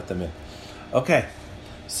them in. Okay,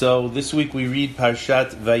 so this week we read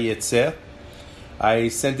Parshat VAYESSE. I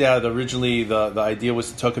sent out originally, the idea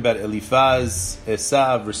was to talk about Eliphaz,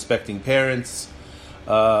 Esav, respecting parents.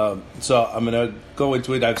 So I'm going to go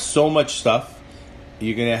into it. I have so much stuff.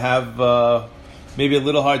 You're going to have maybe a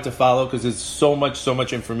little hard to follow because there's so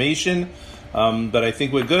much information. But I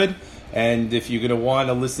think we're good. And if you're going to want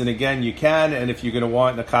to listen again, you can. And if you're going to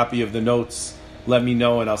want a copy of the notes, let me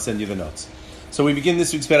know and I'll send you the notes. So we begin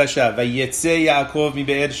this week's parasha. VAYESSE Yaakov mi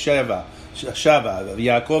Be'er Sheva.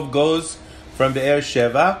 Yaakov goes from Be'er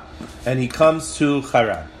Sheva and he comes to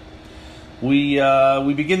Haran. We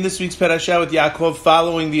begin this week's parasha with Yaakov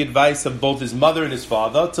following the advice of both his mother and his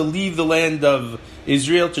father to leave the land of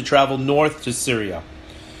Israel to travel north to Syria.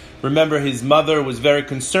 Remember, his mother was very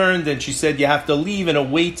concerned and she said, you have to leave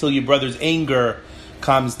and wait till your brother's anger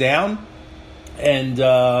calms down.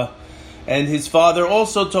 And his father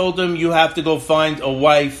also told him, you have to go find a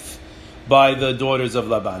wife by the daughters of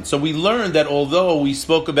Laban. So we learned that although we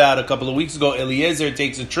spoke about a couple of weeks ago, Eliezer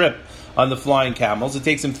takes a trip on the flying camels. It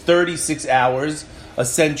takes him 36 hours a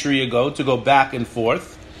century ago to go back and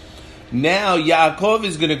forth. Now Yaakov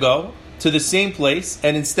is going to go to the same place,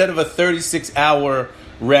 and instead of a 36-hour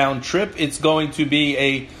round trip, it's going to be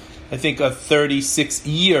a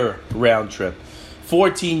 36-year round trip.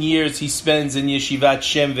 14 years he spends in Yeshivat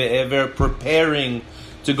Shem Ve'ever preparing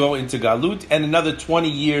to go into Galut, and another 20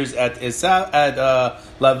 years at Esav, at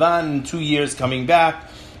Lavan, 2 years coming back,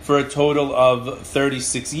 for a total of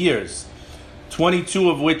 36 years. 22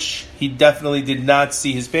 of which he definitely did not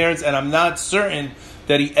see his parents, and I'm not certain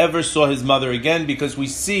that he ever saw his mother again, because we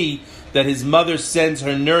see that his mother sends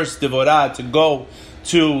her nurse, Devorah, to go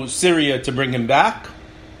to Syria to bring him back,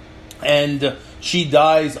 and she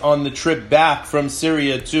dies on the trip back from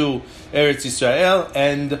Syria to Eretz Yisrael,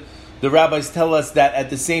 and the rabbis tell us that at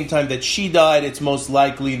the same time that she died, it's most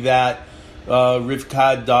likely that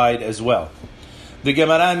Rivka died as well. The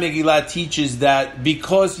Gemara in Megillah teaches that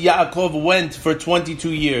because Yaakov went for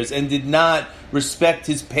 22 years and did not respect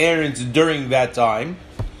his parents during that time,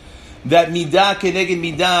 that Midah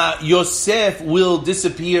Keneged Midah, Yosef will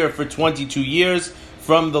disappear for 22 years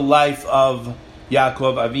from the life of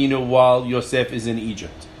Yaakov Avinu while Yosef is in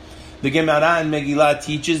Egypt. The Gemara in Megillah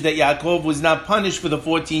teaches that Yaakov was not punished for the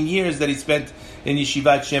 14 years that he spent in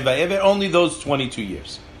Yeshivat Shem Va'ever, only those 22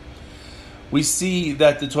 years. We see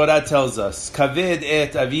that the Torah tells us, Kaved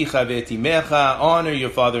et avicha ve'et imecha, honor your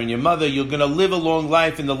father and your mother, you're going to live a long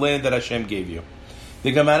life in the land that Hashem gave you.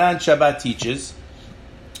 The Gemara in Shabbat teaches,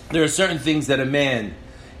 there are certain things that a man,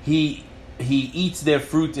 he eats their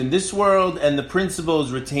fruit in this world, and the principle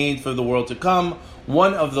is retained for the world to come.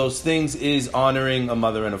 One of those things is honoring a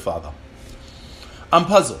mother and a father. I'm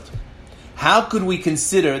puzzled. How could we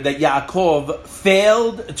consider that Yaakov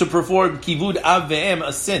failed to perform kivud av ve'em,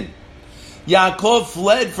 a sin? Yaakov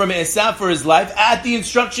fled from Esav for his life at the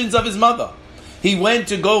instructions of his mother. He went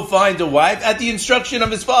to go find a wife at the instruction of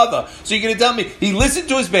his father. So you're going to tell me he listened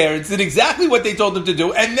to his parents, did exactly what they told him to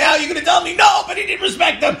do, and now you're going to tell me, no, but he didn't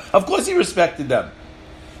respect them. Of course he respected them.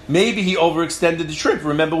 Maybe he overextended the trip.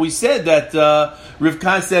 Remember we said that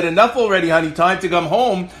Rivka said, enough already, honey, time to come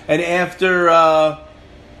home. And after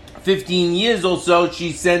 15 years or so,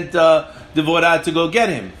 she sent Devorah to go get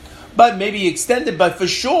him. But maybe he extended, but for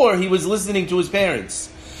sure he was listening to his parents.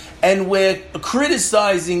 And we're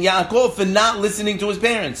criticizing Yaakov for not listening to his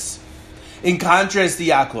parents. In contrast to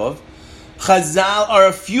Yaakov, Chazal are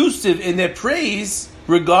effusive in their praise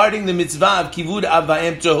regarding the mitzvah of kivud av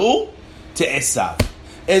va'em to who? To Esav.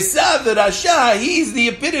 Esav the Rasha, he's the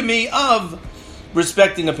epitome of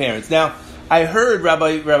respecting a parents. Now, I heard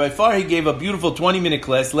Rabbi Farhi gave a beautiful 20-minute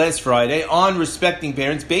class last Friday on respecting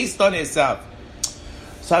parents based on Esav.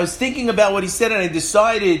 So I was thinking about what he said, and I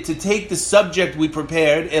decided to take the subject we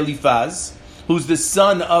prepared, Eliphaz, who's the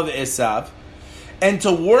son of Esav, and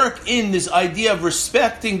to work in this idea of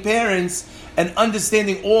respecting parents and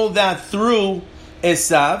understanding all that through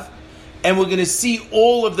Esav. And we're going to see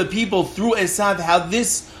all of the people through Esav, how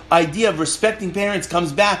this idea of respecting parents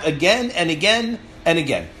comes back again and again and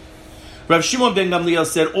again. Rav Shimon ben Gamliel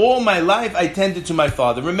said, all my life I tended to my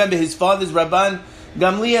father. Remember, his father's Rabban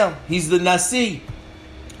Gamliel. He's the Nasi.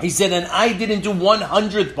 He said, and I didn't do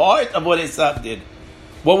 100th part of what Esav did.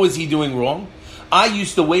 What was he doing wrong? I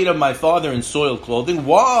used to wait on my father in soiled clothing,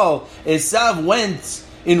 while Esav went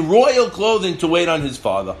in royal clothing to wait on his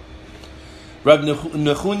father. Rav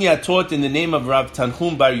Nechunya taught in the name of Rav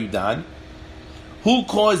Tanchum Bar Yudan, who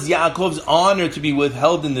caused Yaakov's honor to be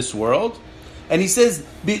withheld in this world. And he says,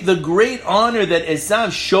 the great honor that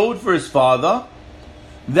Esav showed for his father,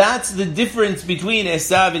 that's the difference between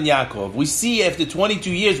Esav and Yaakov. We see after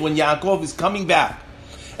 22 years when Yaakov is coming back,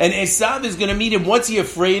 And Esav is going to meet him. What's he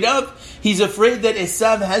afraid of? He's afraid that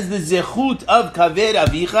Esav has the zechut of kaved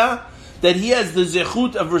avicha, that he has the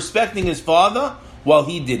zechut of respecting his father, while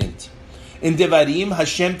he didn't. In Devarim,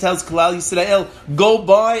 Hashem tells Klal Yisrael, go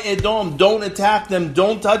by Edom, don't attack them,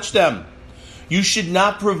 don't touch them. You should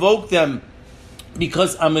not provoke them,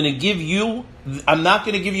 because I'm not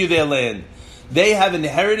going to give you their land. They have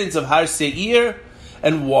inheritance of Har Seir.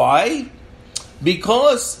 And why?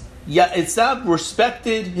 Because Esav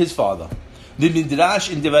respected his father. The Midrash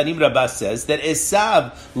in Devarim Rabbah says that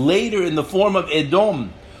Esav, later in the form of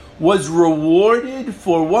Edom, was rewarded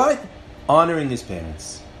for what? Honoring his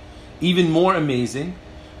parents. Even more amazing,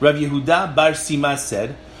 Rav Yehuda Bar Sima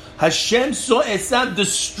said, Hashem saw Esav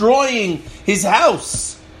destroying his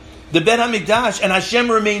house, the Bet HaMikdash, and Hashem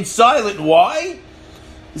remained silent. Why?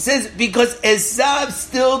 It says, because Esav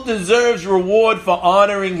still deserves reward for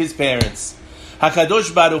honoring his parents.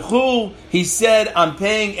 HaKadosh Baruch Hu, he said, I'm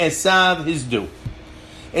paying Esav his due.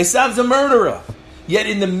 Esav's a murderer, yet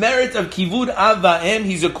in the merit of Kivud Av Va'em,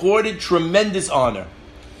 he's accorded tremendous honor.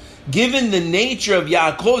 Given the nature of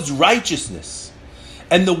Yaakov's righteousness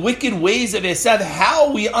and the wicked ways of Esav, how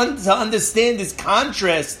are we to understand this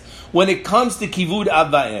contrast when it comes to Kivud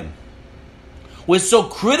Av Va'em? We're so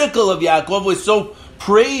critical of Yaakov, we're so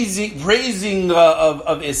praising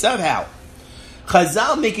of Esav. How?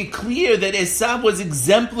 Chazal make it clear that Esav was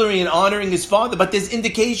exemplary in honoring his father, but there's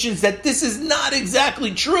indications that this is not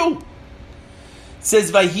exactly true. It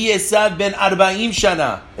says, Vahi Esav ben Arba'im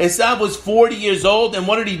Shana. Esav was 40 years old, and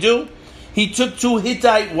what did he do? He took 2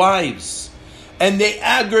 Hittite wives, and they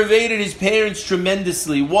aggravated his parents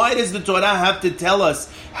tremendously. Why does the Torah have to tell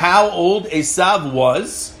us how old Esav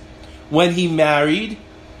was when he married?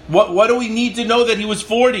 What do we need to know that he was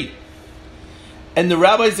 40? And the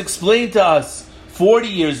rabbis explained to us, 40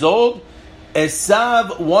 years old,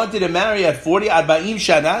 Esav wanted to marry at 40, Arba'im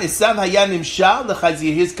Shana. Esav haya nimshal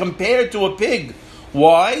l'chazir. He's compared to a pig.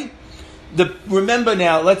 Why? Remember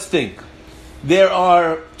now, let's think. There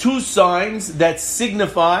are 2 signs that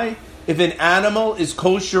signify if an animal is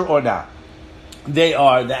kosher or not. They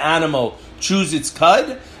are, the animal chews its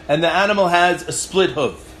cud, and the animal has a split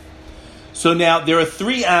hoof. So now, there are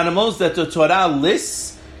 3 animals that the Torah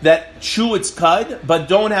lists that chew its cud, but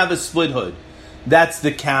don't have a split hood. That's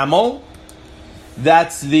the camel,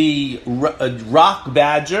 that's the rock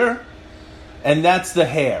badger, and that's the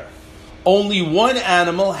hare. Only one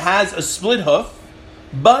animal has a split hoof,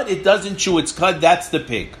 but it doesn't chew its cud. That's the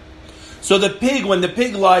pig. So the pig, when the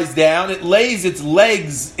pig lies down, it lays its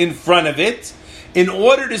legs in front of it in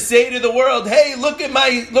order to say to the world, "Hey, look at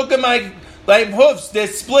my hoofs. They're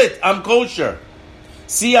split. I'm kosher.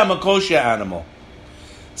 See, I'm a kosher animal."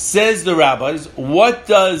 Says the rabbis, what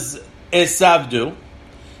does Esav do?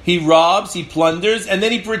 He robs, he plunders, and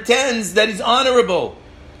then he pretends that he's honorable.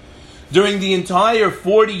 During the entire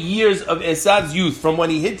 40 years of Esav's youth, from when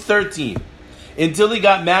he hit 13 until he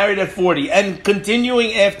got married at 40, and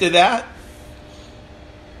continuing after that,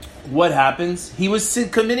 what happens? He was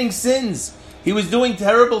committing sins. He was doing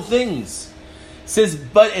terrible things.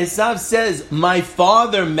 But Esav says, my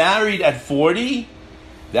father married at 40,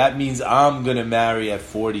 that means I'm going to marry at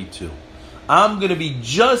 42. I'm going to be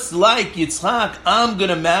just like Yitzchak, I'm going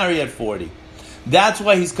to marry at 40. That's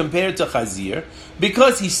why he's compared to Chazir,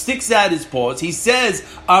 because he sticks out his paws. He says,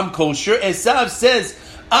 I'm kosher. Esav says,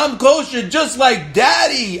 I'm kosher just like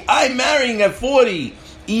daddy. I'm marrying at 40,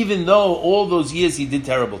 even though all those years he did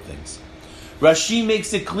terrible things. Rashi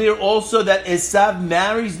makes it clear also that Esav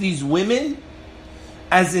marries these women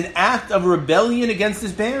as an act of rebellion against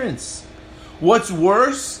his parents. What's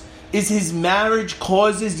worse is his marriage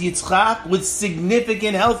causes Yitzchak with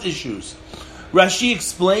significant health issues. Rashi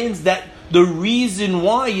explains that the reason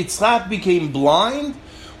why Yitzchak became blind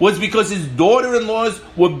was because his daughter-in-laws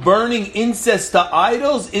were burning incense to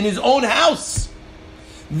idols in his own house.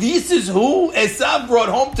 This is who Esav brought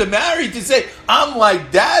home to marry, to say, I'm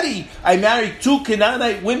like daddy. I married 2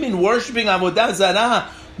 Canaanite women worshiping Avodah Zarah,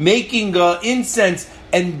 making incense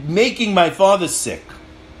and making my father sick.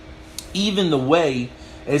 Even the way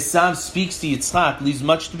Esav speaks to Yitzchak leaves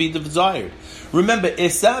much to be desired. Remember,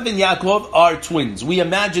 Esav and Yaakov are twins. We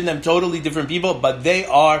imagine them totally different people, but they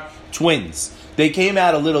are twins. They came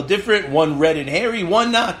out a little different, one red and hairy,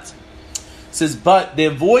 one not. It says, but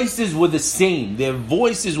their voices were the same. Their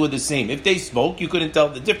voices were the same. If they spoke, you couldn't tell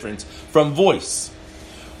the difference from voice.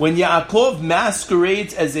 When Yaakov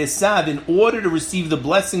masquerades as Esav in order to receive the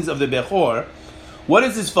blessings of the Bechor, what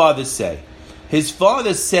does his father say? His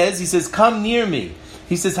father says, he says, come near me.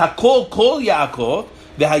 He says, Hakol kol Yaakov,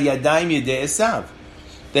 v'hayadayim yedei Esav.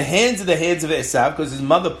 The hands are the hands of Esav, because his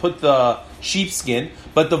mother put the sheepskin,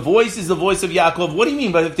 but the voice is the voice of Yaakov. What do you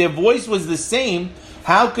mean? But if their voice was the same,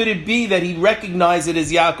 how could it be that he recognized it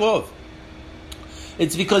as Yaakov?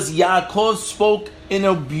 It's because Yaakov spoke in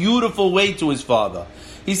a beautiful way to his father.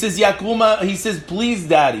 He says, please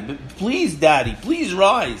daddy, please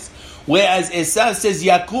rise. Whereas Esav says,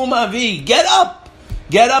 Yakum Avi, get up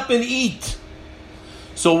and eat.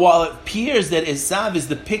 So while it appears that Esav is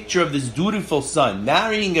the picture of this dutiful son,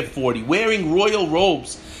 marrying at 40, wearing royal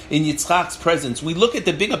robes in Yitzchak's presence, we look at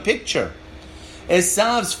the bigger picture.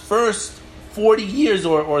 Esav's first 40 years,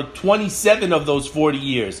 or 27 of those 40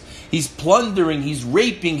 years, he's plundering, he's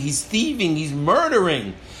raping, he's thieving, he's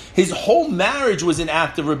murdering. His whole marriage was an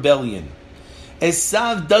act of rebellion.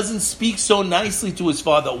 Esav doesn't speak so nicely to his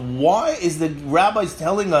father. Why is the rabbis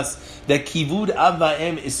telling us that kivud av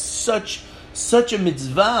va'em is such a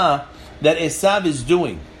mitzvah that Esav is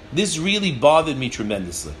doing? This really bothered me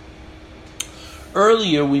tremendously.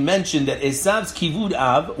 Earlier we mentioned that Esav's kivud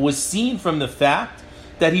av was seen from the fact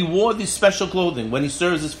that he wore this special clothing when he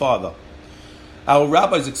serves his father. Our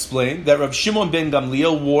rabbis explained that Rav Shimon ben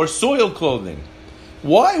Gamliel wore soiled clothing.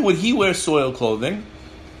 Why would he wear soiled clothing?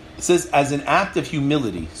 It says as an act of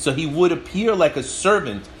humility, so he would appear like a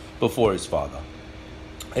servant before his father.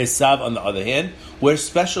 Esav, on the other hand, wears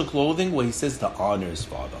special clothing where he says to honor his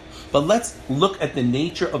father. But let's look at the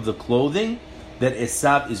nature of the clothing that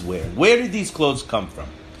Esav is wearing. Where did these clothes come from?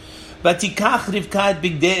 Vatikach Rivka et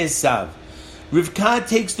bigdei Esav. Rivka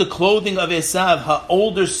takes the clothing of Esav, her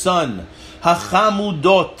older son,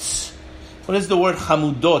 hachamudot. What is the word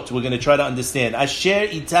chamudot? We're going to try to understand. Asher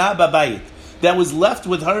ita babayit, that was left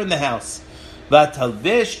with her in the house.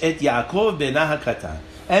 Vatalvesh et Yaakov benah hakatan,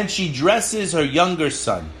 and she dresses her younger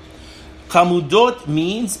son. Chamudot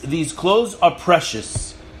means these clothes are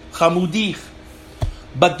precious. Chamudich.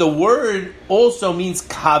 But the word also means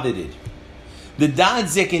coveted. The Dad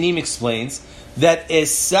Zekenim explains that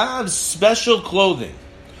Esav's special clothing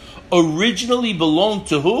originally belonged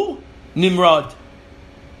to who? Nimrod.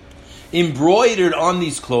 Embroidered on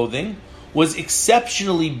these clothing was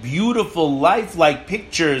exceptionally beautiful, lifelike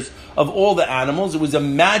pictures of all the animals. It was a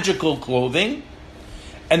magical clothing,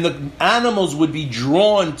 and the animals would be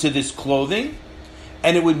drawn to this clothing,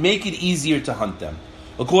 and it would make it easier to hunt them.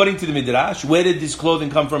 According to the Midrash, where did this clothing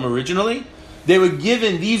come from originally? They were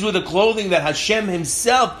given, these were the clothing that Hashem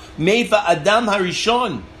himself made for Adam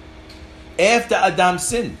Harishon after Adam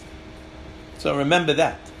sinned. So remember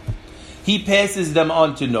that. He passes them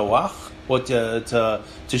on to Noach, or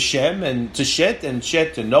to Shem, and to Shet, and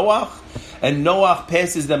Shet to Noach, and Noach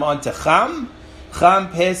passes them on to Cham.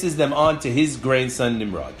 Cham passes them on to his grandson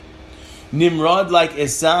Nimrod. Nimrod, like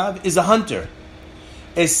Esav, is a hunter.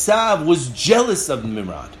 Esav was jealous of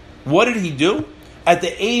Nimrod. What did he do? At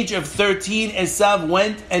the age of 13, Esav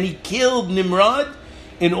went and he killed Nimrod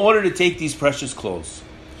in order to take these precious clothes.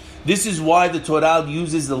 This is why the Torah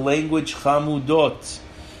uses the language chamudot,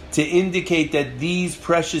 to indicate that these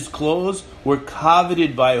precious clothes were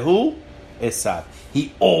coveted by who? Esav.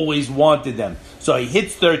 He always wanted them. So he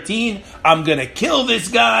hits 13, I'm going to kill this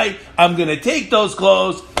guy, I'm going to take those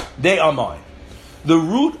clothes, they are mine. The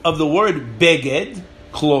root of the word beged,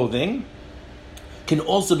 clothing, can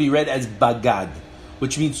also be read as bagad,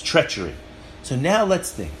 which means treachery. So now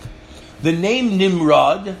let's think. The name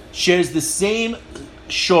Nimrod shares the same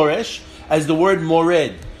shoresh as the word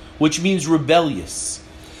mored, which means rebellious.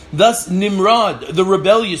 Thus, Nimrod, the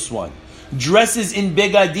rebellious one, dresses in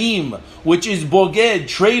begadim, which is boged,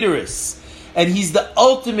 traitorous, and he's the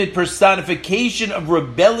ultimate personification of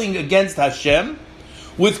rebelling against Hashem,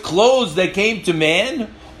 with clothes that came to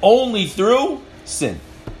man only through sin.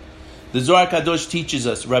 The Zohar Kadosh teaches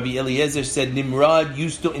us, Rabbi Eliezer said, Nimrod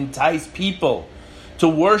used to entice people to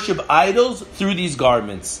worship idols through these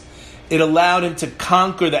garments. It allowed him to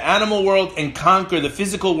conquer the animal world and conquer the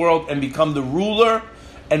physical world and become the ruler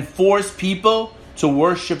and force people to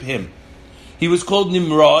worship him. He was called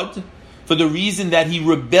Nimrod for the reason that he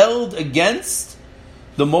rebelled against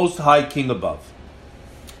the Most High King above.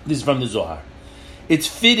 This is from the Zohar. It's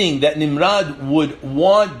fitting that Nimrod would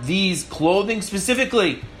want these clothing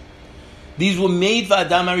specifically. These were made for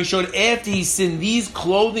Adam HaRishon after he sinned. These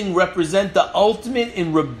clothing represent the ultimate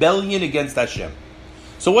in rebellion against Hashem.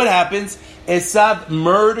 So what happens? Esav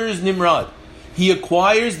murders Nimrod. He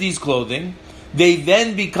acquires these clothing. They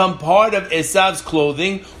then become part of Esav's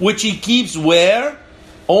clothing, which he keeps where?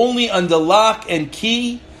 Only under lock and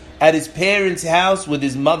key at his parents' house, with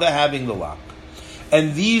his mother having the lock.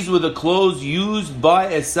 And these were the clothes used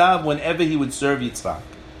by Esav whenever he would serve Yitzchak.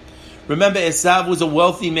 Remember, Esav was a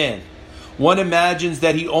wealthy man. One imagines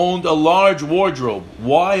that he owned a large wardrobe.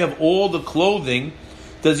 Why, of all the clothing,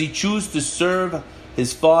 does he choose to serve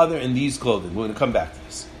his father in these clothing. We're going to come back to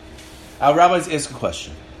this. Our rabbis ask a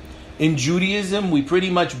question. In Judaism, we pretty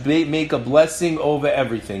much make a blessing over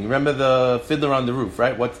everything. Remember the fiddler on the roof,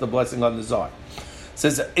 right? What's the blessing on the czar? It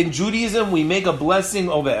says, in Judaism, we make a blessing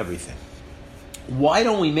over everything. Why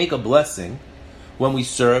don't we make a blessing when we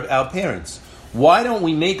serve our parents? Why don't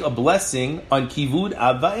we make a blessing on Kivud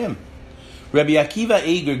Av Va'em? Rabbi Akiva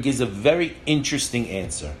Eger gives a very interesting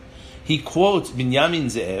answer. He quotes Binyamin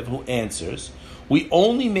Ze'ev, who answers, we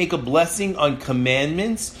only make a blessing on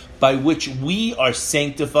commandments by which we are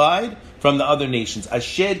sanctified from the other nations.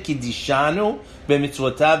 Asher kiddishanu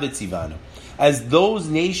b'mitzvotav v'tzivanu. As those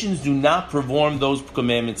nations do not perform those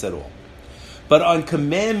commandments at all. But on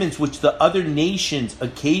commandments which the other nations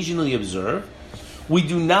occasionally observe, we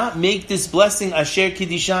do not make this blessing Asher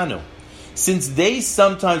kiddishanu, since they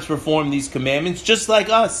sometimes perform these commandments just like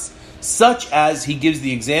us, such as, he gives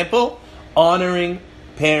the example, honoring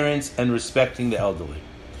parents and respecting the elderly.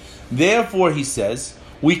 Therefore, he says,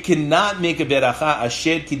 we cannot make a beracha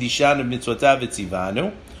asher kiddishanu mitzvotav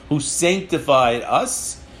v'tzivanu, who sanctified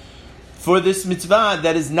us, for this mitzvah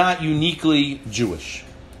that is not uniquely Jewish.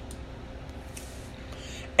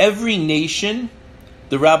 Every nation,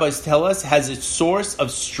 the rabbis tell us, has its source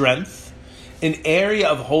of strength, an area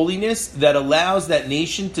of holiness that allows that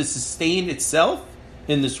nation to sustain itself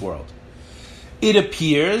in this world. It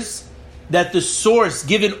appears that the source,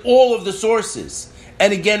 given all of the sources,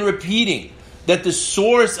 and again repeating, that the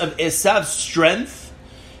source of Esav's strength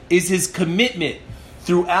is his commitment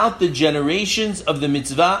throughout the generations of the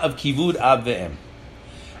mitzvah of Kivud Av Va'em.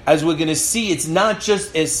 As we're going to see, it's not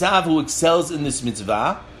just Esav who excels in this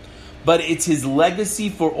mitzvah, but it's his legacy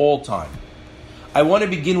for all time. I want to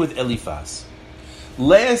begin with Eliphaz.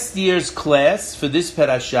 Last year's class for this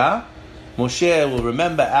parasha, Moshe will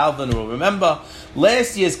remember, Alvin will remember,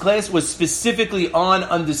 last year's class was specifically on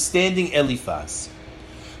understanding Eliphaz.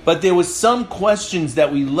 But there were some questions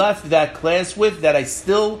that we left that class with that I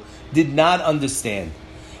still did not understand.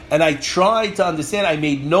 And I tried to understand. I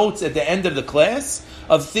made notes at the end of the class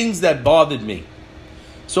of things that bothered me.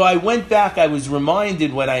 So I went back. I was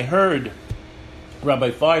reminded when I heard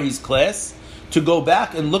Rabbi Farhi's class to go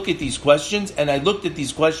back and look at these questions. And I looked at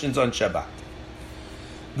these questions on Shabbat.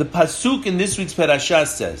 The pasuk in this week's parasha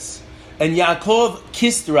says, and Yaakov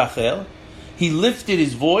kissed Rachel. He lifted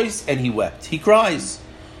his voice and he wept. He cries.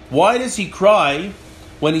 Why does he cry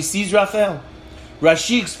when he sees Rachel?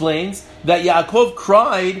 Rashi explains that Yaakov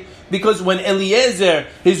cried because when Eliezer,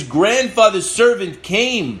 his grandfather's servant,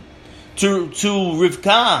 came to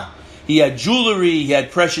Rivkah, he had jewelry, he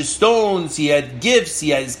had precious stones, he had gifts, he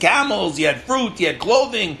had his camels, he had fruit, he had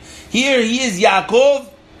clothing. Here he is, Yaakov,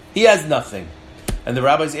 he has nothing. And the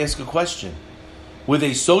rabbis ask a question. Were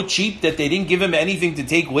they so cheap that they didn't give him anything to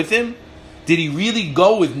take with him? Did he really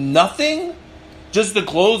go with nothing? Just the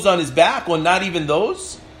clothes on his back, or not even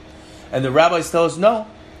those? And the rabbis tell us no.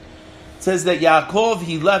 It says that Yaakov,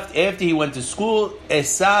 he left after he went to school.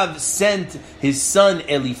 Esav sent his son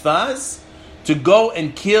Eliphaz to go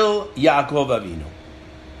and kill Yaakov Avinu.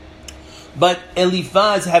 But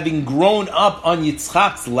Eliphaz, having grown up on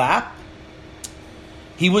Yitzchak's lap,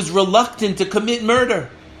 he was reluctant to commit murder.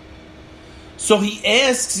 So he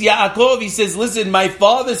asks Yaakov, he says, listen, my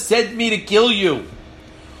father sent me to kill you.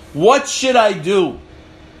 What should I do?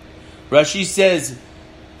 Rashi says,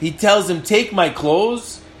 he tells him, take my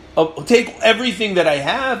clothes, take everything that I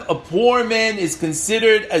have. A poor man is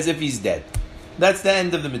considered as if he's dead. That's the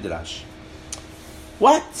end of the Midrash.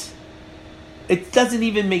 What? It doesn't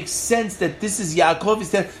even make sense that this is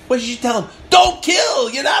Yaakov. What did you tell him? Don't kill!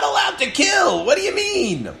 You're not allowed to kill! What do you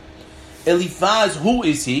mean? Eliphaz, who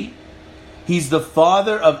is he? He's the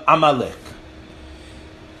father of Amalek,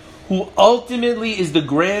 who ultimately is the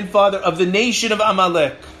grandfather of the nation of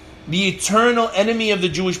Amalek, the eternal enemy of the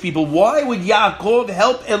Jewish people. Why would Yaakov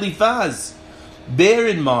help Eliphaz? Bear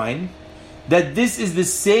in mind that this is the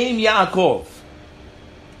same Yaakov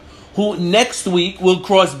who next week will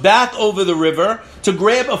cross back over the river to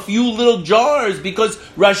grab a few little jars, because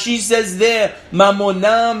Rashi says there,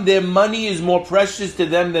 Mamonam, their money is more precious to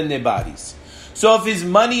them than their bodies. So if his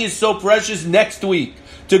money is so precious next week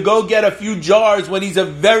to go get a few jars when he's a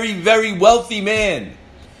very, very wealthy man,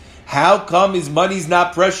 how come his money's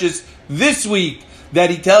not precious this week that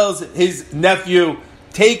he tells his nephew,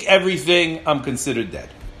 take everything, I'm considered dead?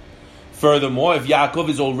 Furthermore, if Yaakov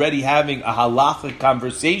is already having a halachic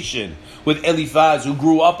conversation with Eliphaz, who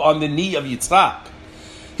grew up on the knee of Yitzchak,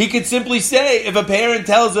 he could simply say, if a parent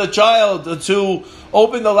tells a child to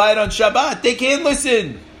open the light on Shabbat, they can't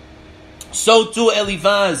listen. So too,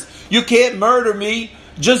 Eliphaz, you can't murder me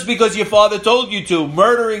just because your father told you to.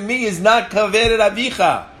 Murdering me is not kaveret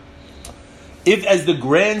avicha. If, as the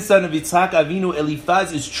grandson of Yitzhak Avinu,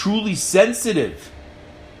 Eliphaz is truly sensitive,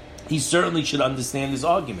 he certainly should understand this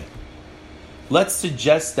argument. Let's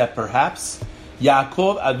suggest that perhaps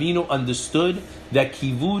Yaakov Avinu understood that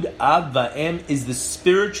Kivud Av Va'em is the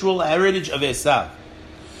spiritual heritage of Esav.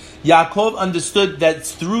 Yaakov understood that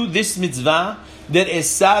through this mitzvah, that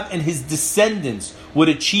Esav and his descendants would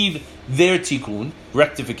achieve their tikkun,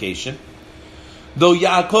 rectification. Though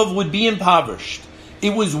Yaakov would be impoverished,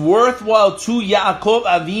 it was worthwhile to Yaakov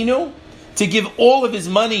Avinu to give all of his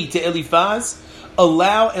money to Eliphaz,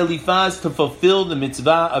 allow Eliphaz to fulfill the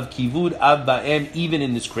mitzvah of Kivud Av Va'em even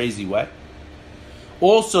in this crazy way.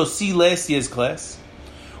 Also, see last year's class,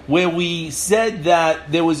 where we said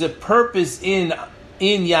that there was a purpose in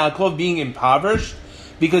Yaakov being impoverished,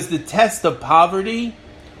 because the test of poverty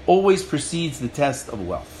always precedes the test of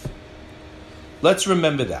wealth. Let's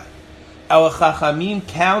remember that. Our Chachamim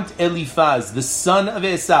count Eliphaz, the son of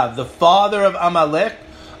Esav, the father of Amalek,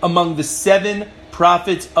 among the 7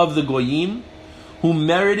 prophets of the Goyim, who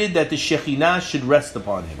merited that the Shekhinah should rest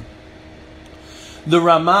upon him. The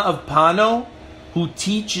Rama of Pano,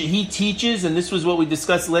 he teaches, and this was what we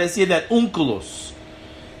discussed last year, that Onkelos,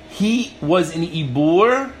 he was an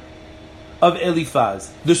Ibur of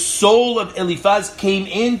Eliphaz. The soul of Eliphaz came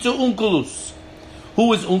into Onkelos. Who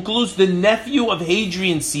was Onkelos? The nephew of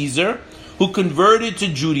Hadrian Caesar, who converted to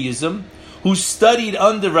Judaism, who studied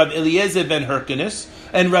under Rav Eliezer ben Hyrcanus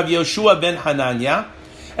and Rav Yoshua ben Hanania,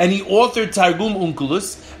 and he authored Targum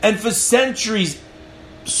Onkelos, and for centuries,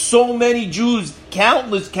 so many Jews,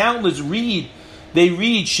 countless read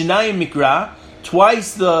Shnayim Mikra,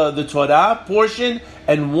 twice the Torah portion,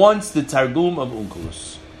 and once the Targum of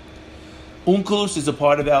Onkelos. Onkelos is a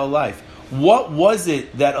part of our life. What was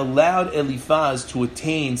it that allowed Eliphaz to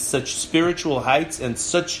attain such spiritual heights and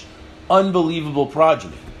such unbelievable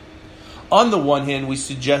progeny? On the one hand, we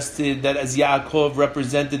suggested that as Yaakov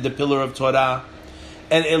represented the pillar of Torah,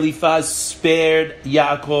 and Eliphaz spared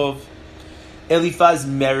Yaakov, Eliphaz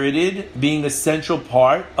merited being a central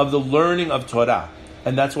part of the learning of Torah.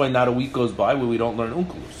 And that's why not a week goes by where we don't learn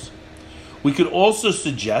Onkelos. We could also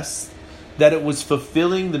suggest that it was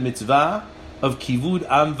fulfilling the mitzvah of Kivud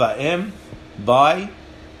Am Va'em by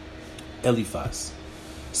Eliphaz.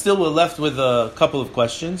 Still, we're left with a couple of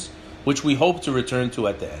questions, which we hope to return to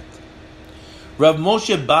at the end. Rav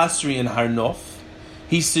Moshe Basri in Harnof,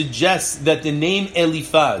 he suggests that the name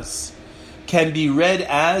Eliphaz can be read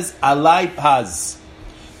as Eliphaz.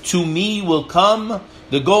 To me will come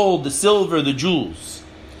the gold, the silver, the jewels.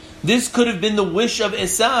 This could have been the wish of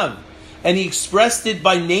Esav, and he expressed it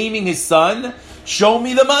by naming his son, show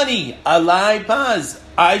me the money, Eliphaz.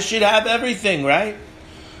 I should have everything, right?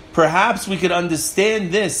 Perhaps we could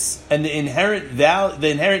understand this and the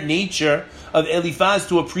inherent nature of Eliphaz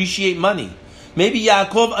to appreciate money. Maybe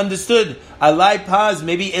Yaakov understood Eliphaz,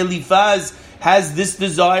 maybe Eliphaz has this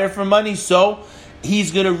desire for money, so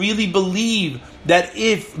he's going to really believe that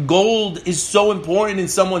if gold is so important in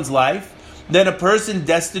someone's life, then a person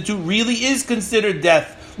destitute really is considered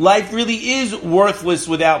death. Life really is worthless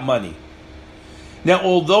without money. Now,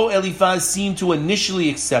 although Eliphaz seemed to initially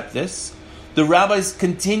accept this, the rabbis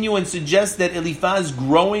continue and suggest that Eliphaz,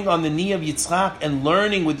 growing on the knee of Yitzchak and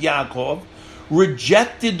learning with Yaakov,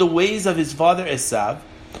 rejected the ways of his father Esav.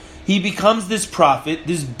 He becomes this prophet,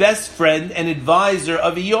 this best friend and advisor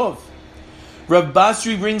of Eov. Rav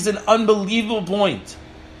Basri brings an unbelievable point.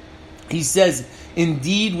 He says,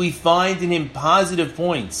 indeed, we find in him positive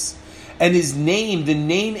points. And his name, the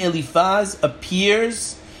name Eliphaz,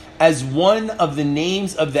 appears as one of the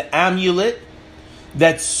names of the amulet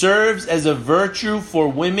that serves as a virtue for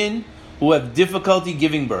women who have difficulty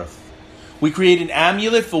giving birth. We create an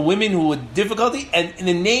amulet for women who have difficulty, and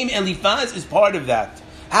the name Eliphaz is part of that.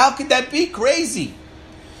 How could that be? Crazy.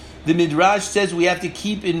 The Midrash says we have to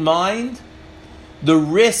keep in mind the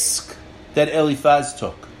risk that Eliphaz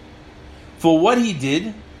took. For what he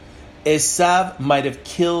did, Esav might have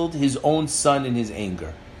killed his own son in his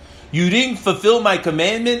anger. You didn't fulfill my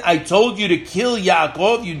commandment. I told you to kill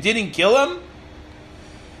Yaakov. You didn't kill him?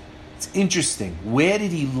 It's interesting. Where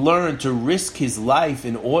did he learn to risk his life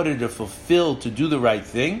in order to do the right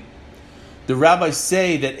thing? The rabbis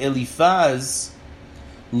say that Eliphaz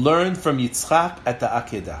learned from Yitzchak at the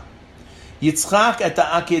Akedah. Yitzchak at the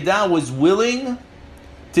Akedah was willing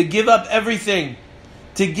to give up everything.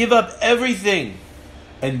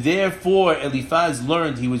 And therefore, Eliphaz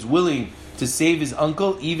learned he was willing to save his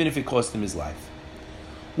uncle, even if it cost him his life.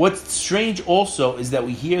 What's strange also is that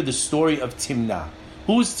we hear the story of Timnah.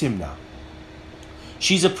 Who is Timnah?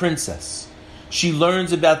 She's a princess. She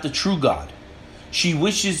learns about the true God. She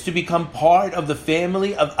wishes to become part of the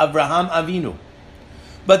family of Abraham Avinu.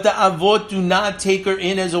 but the Avot do not take her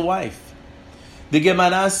in as a wife. The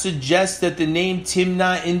Gemara suggests that the name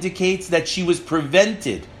Timnah indicates that she was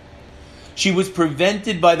prevented. She was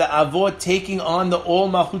prevented by the Avot taking on the Ol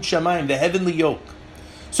Malchut Shamayim, the heavenly yoke.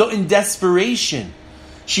 So in desperation,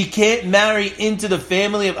 she can't marry into the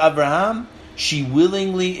family of Abraham. She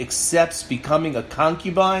willingly accepts becoming a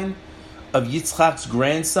concubine of Yitzchak's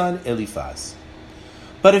grandson, Eliphaz.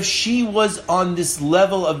 But if she was on this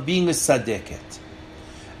level of being a Sadeket,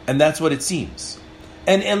 and that's what it seems,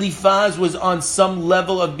 and Eliphaz was on some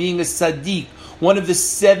level of being a Sadiq, one of the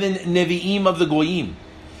 7 Nevi'im of the Goyim,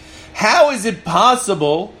 how is it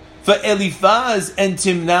possible for Eliphaz and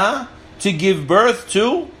Timnah to give birth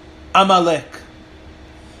to Amalek?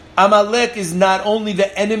 Amalek is not only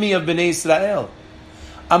the enemy of Bnei Israel.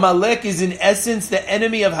 Amalek is in essence the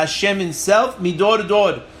enemy of Hashem himself, midor to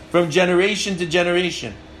dor, from generation to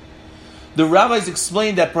generation. The rabbis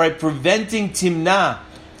explained that by preventing Timnah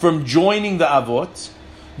from joining the Avot,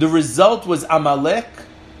 the result was Amalek,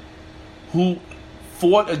 who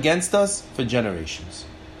fought against us for generations.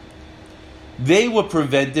 They were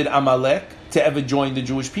prevented, Amalek, to ever join the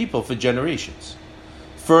Jewish people for generations.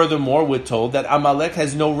 Furthermore, we're told that Amalek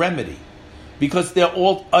has no remedy, because they're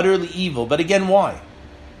all utterly evil. But again, why?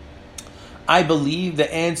 I believe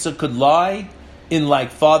the answer could lie in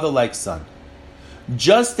like father, like son.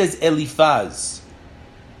 Just as Eliphaz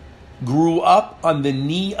grew up on the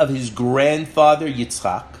knee of his grandfather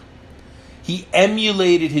Yitzchak, he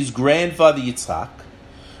emulated his grandfather Yitzchak.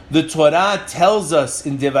 The Torah tells us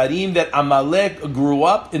in Devarim that Amalek grew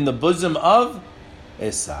up in the bosom of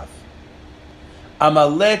Esav.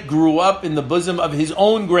 Amalek grew up in the bosom of his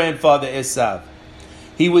own grandfather Esav.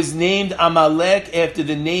 He was named Amalek after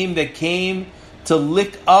the name that came to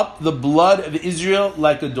lick up the blood of Israel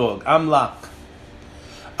like a dog, Amlak.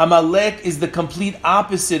 Amalek is the complete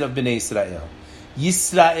opposite of Bnei Israel.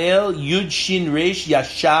 Yisrael, Yud Shin Resh,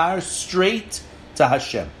 Yashar, straight to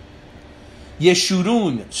Hashem.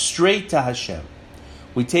 Yeshurun, straight to Hashem.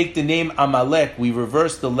 We take the name Amalek, we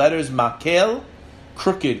reverse the letters Makel,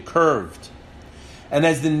 crooked, curved. And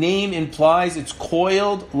as the name implies, it's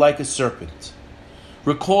coiled like a serpent.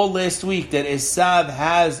 Recall last week that Esav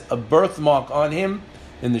has a birthmark on him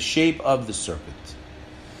in the shape of the serpent.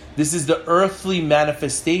 This is the earthly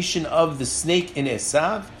manifestation of the snake in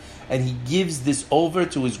Esav, and he gives this over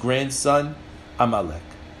to his grandson Amalek.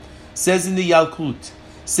 Says in the Yalkut,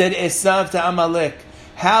 said Esav to Amalek,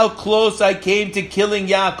 how close I came to killing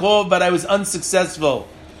Yaakov, but I was unsuccessful.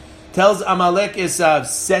 Tells Amalek Esav,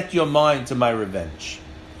 set your mind to my revenge.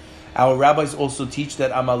 Our rabbis also teach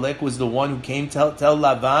that Amalek was the one who came to tell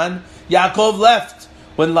Lavan, Yaakov left.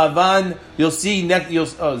 When Lavan, you'll see,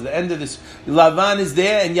 the end of this, Lavan is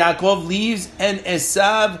there and Yaakov leaves, and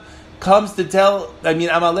Esav comes to tell,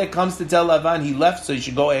 Amalek comes to tell Lavan he left, so you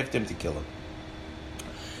should go after him to kill him.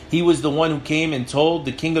 He was the one who came and told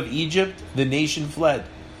the king of Egypt, the nation fled.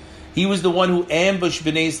 He was the one who ambushed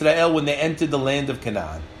Bnei Israel when they entered the land of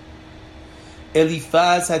Canaan.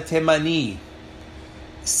 Eliphaz HaTemani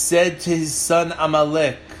said to his son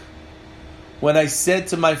Amalek, when I said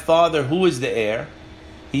to my father, who is the heir?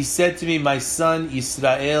 He said to me, my son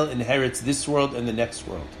Yisrael inherits this world and the next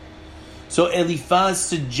world. So Eliphaz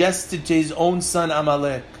suggested to his own son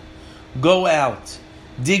Amalek, go out,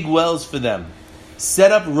 dig wells for them,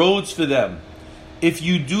 set up roads for them. If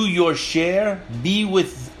you do your share, be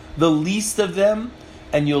with the least of them,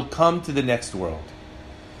 and you'll come to the next world.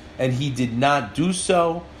 And he did not do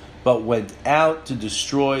so, but went out to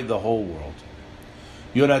destroy the whole world.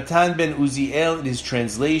 Yonatan ben Uziel, in his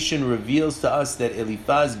translation, reveals to us that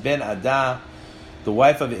Eliphaz ben Adah, the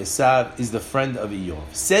wife of Esav, is the friend of Eov.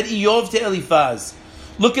 Said Eov to Eliphaz,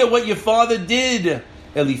 look at what your father did.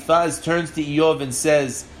 Eliphaz turns to Eov and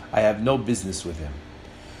says, I have no business with him.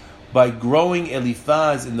 By growing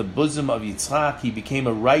Eliphaz in the bosom of Yitzchak, he became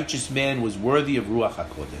a righteous man, was worthy of Ruach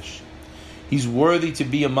HaKodesh. He's worthy to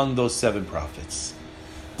be among those 7 prophets.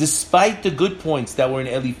 Despite the good points that were in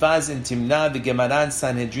Eliphaz and Timnah, the Gemara in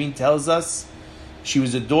Sanhedrin tells us she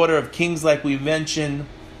was a daughter of kings, like we mentioned.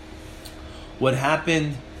 What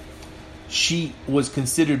happened? She was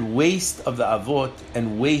considered waste of the Avot,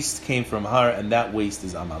 and waste came from her, and that waste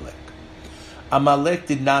is Amalek. Amalek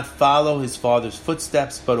did not follow his father's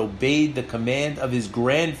footsteps, but obeyed the command of his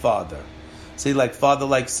grandfather. Say like father,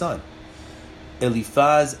 like son.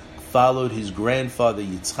 Eliphaz followed his grandfather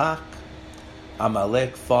Yitzchak.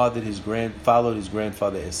 Amalek followed his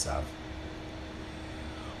grandfather Esav.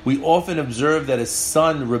 We often observe that a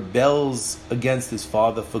son rebels against his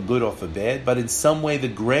father for good or for bad, but in some way the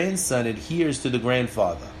grandson adheres to the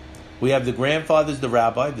grandfather. We have the grandfather's the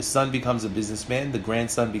rabbi, the son becomes a businessman, the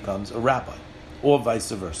grandson becomes a rabbi. or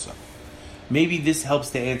vice versa. Maybe this helps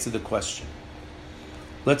to answer the question.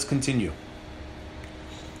 Let's continue.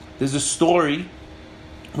 There's a story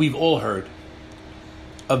we've all heard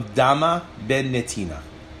of Dama ben Netina.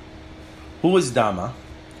 Who was Dama?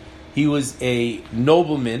 He was a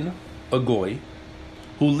nobleman, a goy,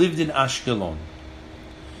 who lived in Ashkelon.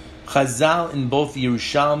 Chazal in both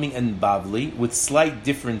Yerushalmi and Bavli, with slight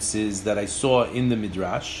differences that I saw in the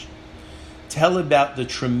Midrash, tell about the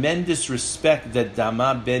tremendous respect that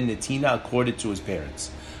Dama ben Netina accorded to his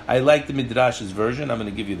parents. I like the Midrash's version. I'm going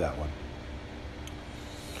to give you that one.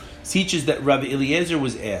 It teaches that Rabbi Eliezer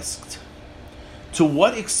was asked, to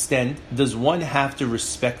what extent does one have to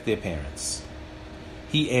respect their parents?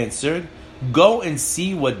 He answered, go and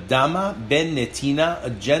see what Dama ben Netina, a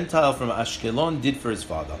Gentile from Ashkelon, did for his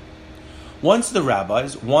father. Once the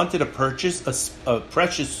rabbis wanted to purchase a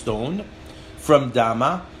precious stone from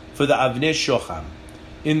Dama for the Avnei Shocham,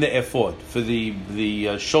 in the ephod, for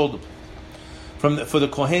the shoulder, for the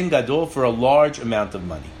Kohen Gadol, for a large amount of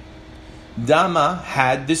money. Dama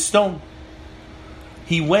had this stone.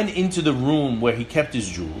 He went into the room where he kept his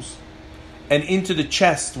jewels, and into the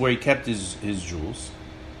chest where he kept his jewels.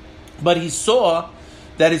 But he saw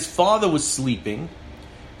that his father was sleeping,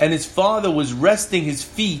 and his father was resting his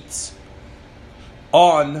feet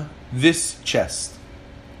on this chest.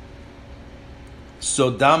 So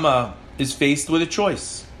Dama is faced with a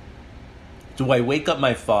choice. Do I wake up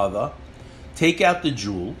my father, take out the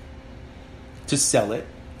jewel to sell it,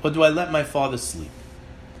 or do I let my father sleep?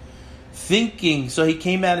 So he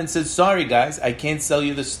came out and said, sorry guys, I can't sell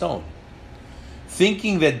you the stone.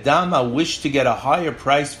 Thinking that Dama wished to get a higher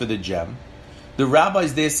price for the gem, the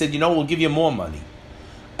rabbis there said, we'll give you more money.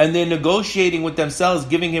 And they're negotiating with themselves,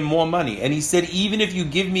 giving him more money. And he said, even if you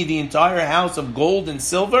give me the entire house of gold and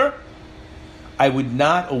silver, I would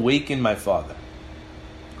not awaken my father.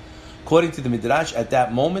 According to the Midrash, at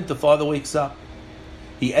that moment, the father wakes up.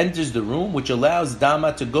 He enters the room, which allows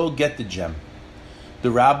Dama to go get the gem. The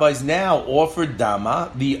rabbis now offered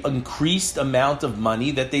Dama the increased amount of money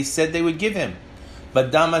that they said they would give him. But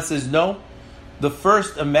Dama says, no, the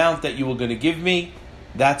first amount that you were going to give me,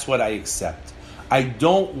 that's what I accept. I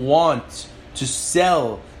don't want to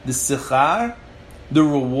sell the sechar, the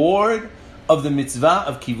reward of the mitzvah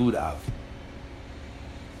of kivud av.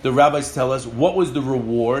 The rabbis tell us what was the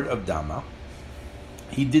reward of Dama.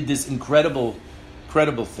 He did this incredible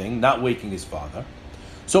thing, not waking his father.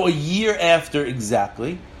 So a year after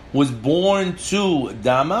exactly, was born to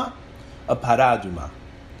Dama a paraduma.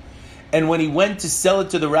 And when he went to sell it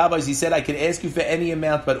to the rabbis, he said, I can ask you for any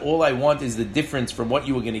amount, but all I want is the difference from what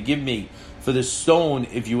you were going to give me for the stone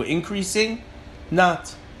if you were increasing.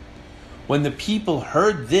 Not. When the people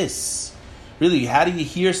heard this, really, how do you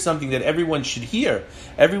hear something that everyone should hear?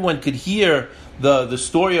 Everyone could hear the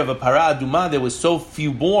story of a paraduma. There was so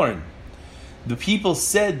few born. The people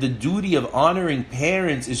said the duty of honoring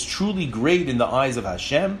parents is truly great in the eyes of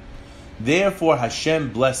Hashem. Therefore,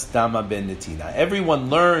 Hashem blessed Dama ben Netina.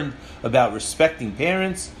 Everyone learned about respecting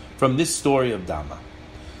parents from this story of Dama.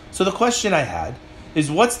 So the question I had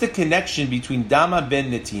is, what's the connection between Dama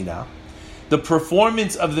ben Netina, the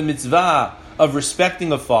performance of the mitzvah of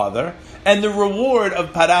respecting a father, and the reward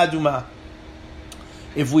of paraduma?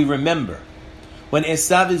 If we remember, when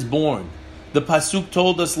Esav is born, the pasuk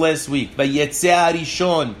told us last week, VAYESSE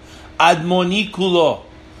harishon admoni kulo.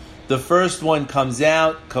 The first one comes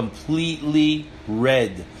out completely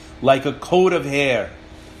red, like a coat of hair,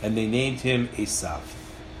 and they named him Esav.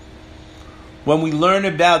 When we learn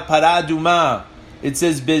about paraduma, it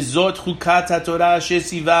says bezot chukat haTorah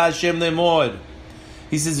shesiva Hashem lemod.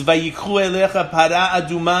 He says vayikhu elecha para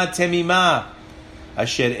aduma temima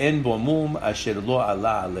asher en bo mum asher lo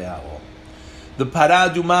ala alea or. The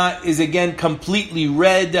paraduma is again completely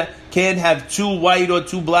red, can't have two white or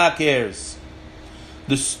two black hairs.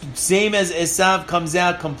 The same as Esav comes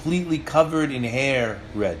out completely covered in hair,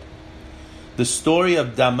 red. The story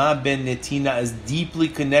of Dama ben Netina is deeply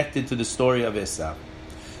connected to the story of Esav.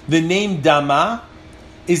 The name Dama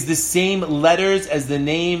is the same letters as the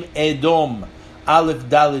name Edom. Aleph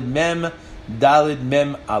Dalid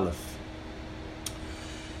Mem Aleph.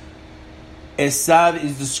 Esav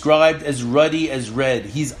is described as ruddy as red.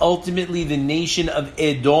 He's ultimately the nation of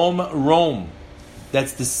Edom, Rome,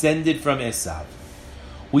 that's descended from Esav.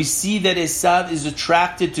 We see that Esav is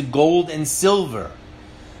attracted to gold and silver.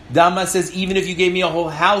 Dama says, even if you gave me a whole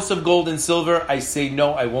house of gold and silver, I say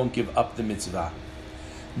no, I won't give up the mitzvah.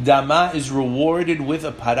 Dama is rewarded with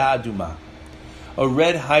a paraduma, a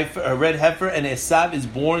red heifer, and Esav is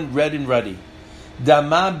born red and ruddy.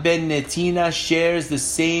 Dama ben Netina shares the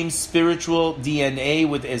same spiritual DNA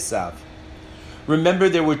with Esav. Remember,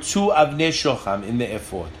 there were 2 Avnei Shocham in the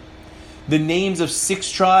ephod. The names of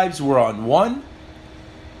 6 tribes were on one.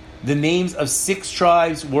 The names of 6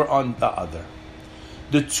 tribes were on the other.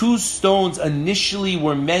 The 2 stones initially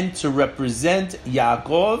were meant to represent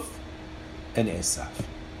Yaakov and Esav.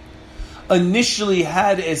 Initially,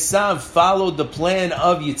 had Esav followed the plan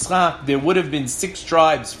of Yitzchak, there would have been 6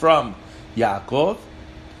 tribes from Yaakov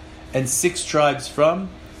and 6 tribes from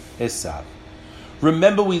Esav.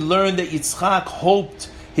 Remember, we learned that Yitzchak hoped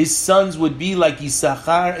his sons would be like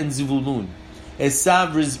Yisachar and Zivulun.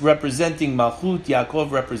 Esav is representing Malchut,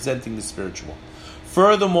 Yaakov representing the spiritual.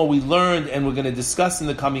 Furthermore, we learned, and we're going to discuss in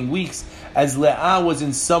the coming weeks, as Leah was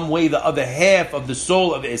in some way the other half of the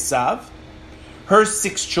soul of Esav, her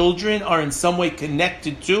 6 children are in some way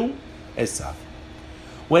connected to Esav.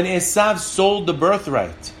 When Esav sold the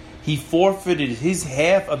birthright, he forfeited his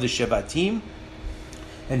half of the Shevatim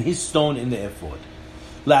and his stone in the ephod.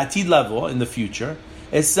 La'atid lavo, in the future,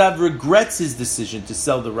 Esav regrets his decision to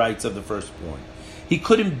sell the rights of the firstborn. He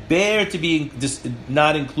couldn't bear to be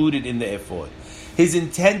not included in the ephod. His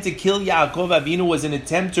intent to kill Yaakov Avinu was an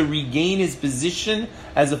attempt to regain his position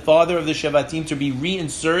as the father of the Shevatim, to be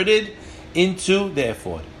reinserted into the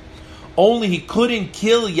ephod. Only he couldn't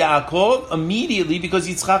kill Yaakov immediately because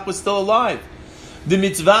Yitzchak was still alive. The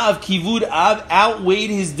mitzvah of kivud av outweighed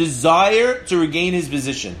his desire to regain his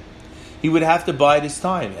position. He would have to bide his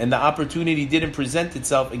time, and the opportunity didn't present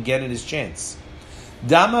itself again in his chance.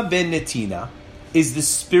 Dama ben Netina is the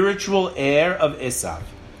spiritual heir of Esav.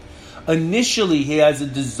 Initially, he has a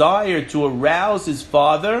desire to arouse his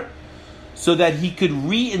father so that he could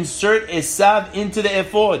reinsert Esav into the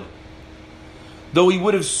ephod. Though he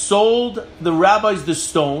would have sold the rabbis the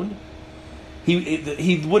stone,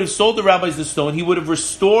 he would have sold the rabbis the stone, he would have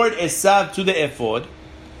restored Esav to the ephod.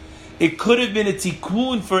 It could have been a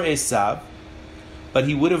tikkun for Esav, but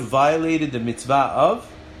he would have violated the mitzvah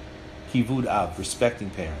of kivud av, respecting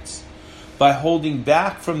parents. By holding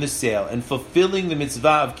back from the sale and fulfilling the mitzvah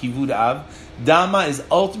of kivud av, Dama is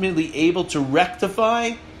ultimately able to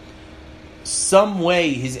rectify some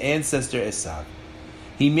way his ancestor Esav.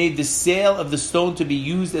 He made the sale of the stone to be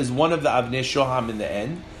used as one of the Avnei Shoham in the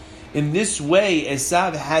end. In this way,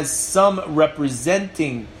 Esav has some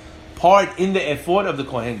representing part in the ephod of the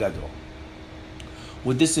Kohen Gadol.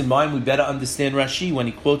 With this in mind, we better understand Rashi when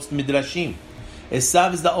he quotes the Midrashim.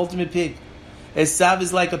 Esav is the ultimate pig. Esav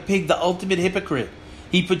is like a pig, the ultimate hypocrite.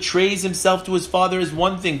 He portrays himself to his father as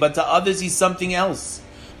one thing, but to others he's something else.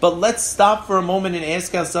 But let's stop for a moment and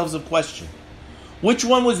ask ourselves a question. Which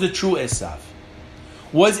one was the true Esav?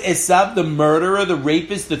 Was Esav the murderer, the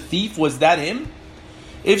rapist, the thief? Was that him?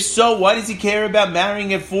 If so, why does he care about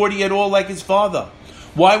marrying at 40 at all like his father?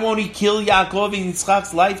 Why won't he kill Yaakov in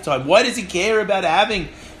Yitzchak's lifetime? Why does he care about having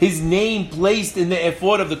his name placed in the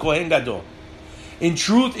ephod of the Kohen Gadol? In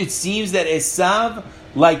truth, it seems that Esav,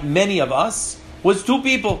 like many of us, was 2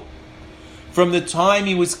 people. From the time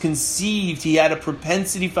he was conceived, he had a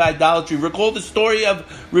propensity for idolatry. Recall the story of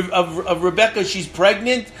Rebecca. She's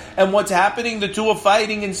pregnant, and what's happening? The 2 are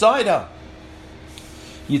fighting inside her.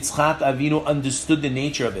 Yitzchak Avinu understood the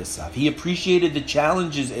nature of Esav. He appreciated the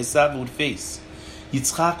challenges Esav would face.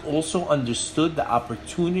 Yitzchak also understood the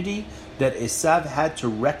opportunity that Esav had to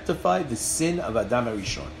rectify the sin of Adam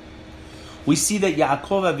HaRishon. We see that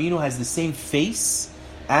Yaakov Avinu has the same face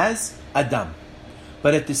as Adam.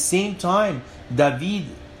 But at the same time, David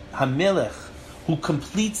HaMelech, who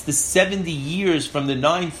completes the 70 years from the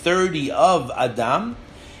 930 of Adam,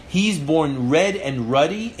 he's born red and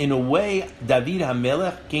ruddy. In a way, David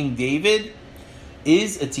HaMelech, King David,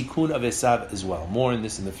 is a tikkun of Esav as well. More on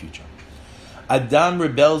this in the future. Adam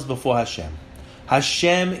rebels before Hashem.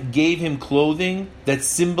 Hashem gave him clothing that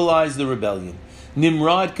symbolized the rebellion.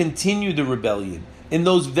 Nimrod continued the rebellion in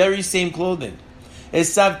those very same clothing.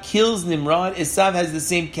 Esav kills Nimrod. Esav has the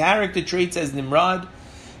same character traits as Nimrod.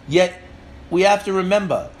 Yet, we have to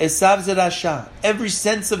remember, Esav's a Rasha, every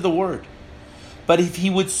sense of the word. But if he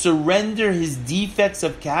would surrender his defects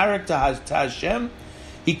of character to Hashem,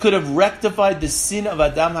 he could have rectified the sin of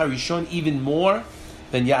Adam HaRishon even more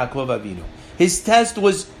than Yaakov Avinu. His test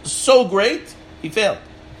was so great, he failed.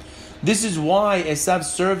 This is why Esav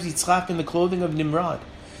serves Yitzchak in the clothing of Nimrod.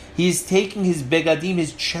 He is taking his begadim,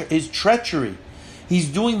 his treachery. He's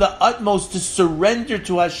doing the utmost to surrender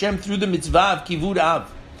to Hashem through the mitzvah of kivud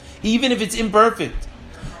av, even if it's imperfect.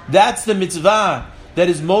 That's the mitzvah that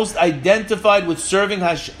is most identified with serving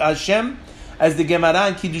Hashem, as the Gemara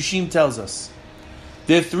in Kiddushim tells us.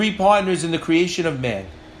 There are 3 partners in the creation of man: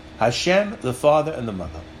 Hashem, the father, and the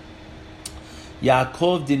mother.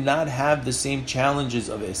 Yaakov did not have the same challenges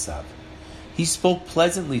of Esav. He spoke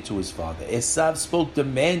pleasantly to his father. Esav spoke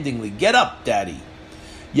demandingly. Get up, daddy.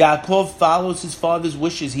 Yaakov follows his father's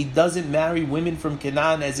wishes. He doesn't marry women from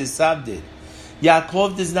Canaan as Esav did.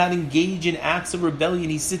 Yaakov does not engage in acts of rebellion.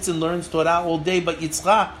 He sits and learns Torah all day. But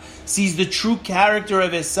Yitzchak sees the true character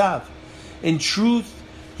of Esav. In truth,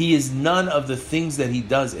 he is none of the things that he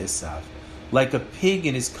does, Esav. Like a pig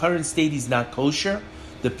in his current state, he's not kosher.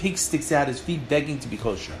 The pig sticks out his feet begging to be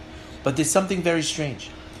kosher. But there's something very strange.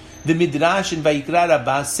 The Midrash in Vayikra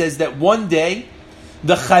Rabbah says that one day,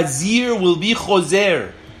 the chazir will be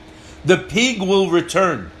choser. The pig will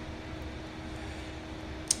return.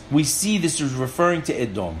 We see this is referring to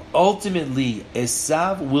Edom. Ultimately,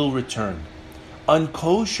 Esav will return.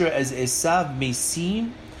 Unkosher as Esav may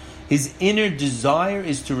seem, his inner desire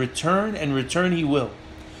is to return, and return he will.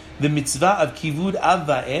 The mitzvah of kivud av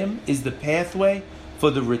va'em is the pathway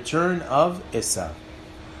for the return of Esav.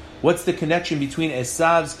 What's the connection between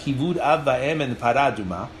Esav's kivud av va'em and the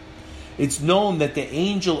paraduma? It's known that the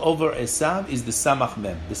angel over Esav is the samach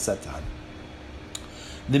mem, the Satan.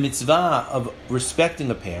 The mitzvah of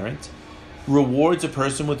respecting a parent rewards a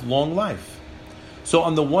person with long life. So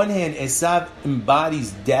on the one hand, Esav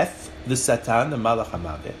embodies death, the Satan, the malach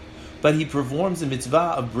hamavet, but he performs the mitzvah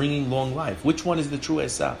of bringing long life. Which one is the true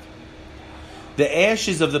Esav? The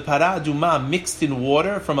ashes of the para aduma mixed in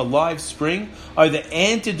water from a live spring are the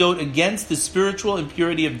antidote against the spiritual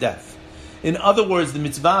impurity of death. In other words, the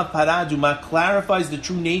mitzvah of para aduma clarifies the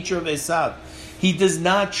true nature of Esav. He does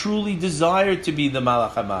not truly desire to be the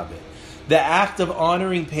malach hamavet. The act of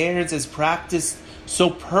honoring parents as practiced so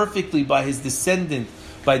perfectly by his descendant,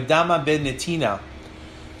 by Dama ben Netina,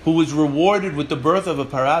 who was rewarded with the birth of a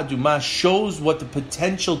para aduma, shows what the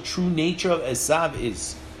potential true nature of Esav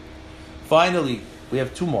is. Finally, we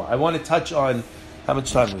have two more. I want to touch on, how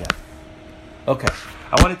much time we have? Okay.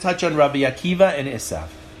 I want to touch on Rabbi Akiva and Esav.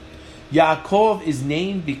 Yaakov is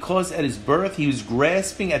named because at his birth he was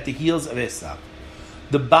grasping at the heels of Esav.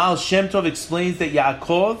 The Baal Shem Tov explains that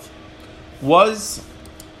Yaakov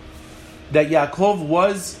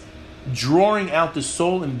was drawing out the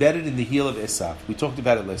soul embedded in the heel of Esav. We talked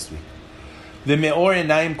about it last week. The Meor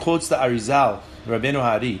Enayim quotes the Arizal, Rabbeinu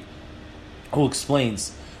Hari, who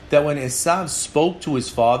explains that when Esav spoke to his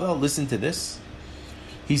father, listen to this,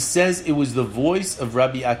 he says it was the voice of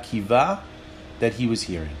Rabbi Akiva that he was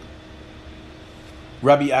hearing.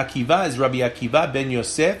 Rabbi Akiva is Rabbi Akiva ben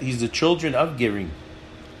Yosef. He's the children of Gerim.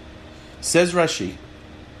 Says Rashi,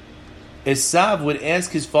 Esav would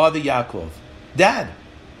ask his father Yaakov, Dad,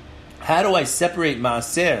 how do I separate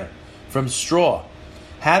maaser from straw?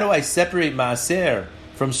 How do I separate maaser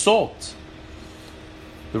from salt?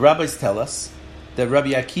 The rabbis tell us that Rabbi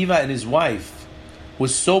Akiva and his wife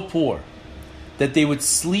was so poor that they would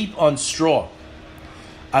sleep on straw.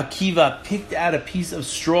 Akiva picked out a piece of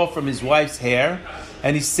straw from his wife's hair,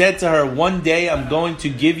 and he said to her, one day I'm going to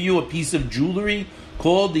give you a piece of jewelry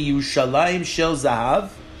called the Yerushalayim Shel Zahav,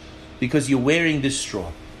 because you're wearing this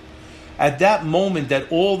straw. At that moment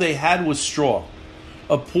that all they had was straw,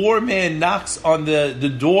 a poor man knocks on the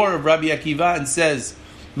door of Rabbi Akiva and says,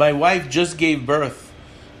 my wife just gave birth.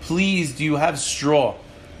 Please, do you have straw?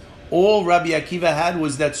 All Rabbi Akiva had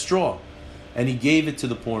was that straw, and he gave it to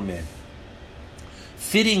the poor man.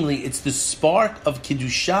 Fittingly, it's the spark of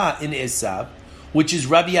Kedusha in Esav, which is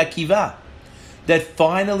Rabbi Akiva, that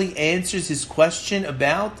finally answers his question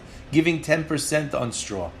about giving 10% on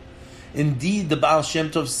straw. Indeed, the Baal Shem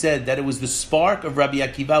Tov said that it was the spark of Rabbi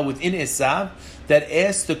Akiva within Esav that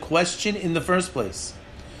asked the question in the first place.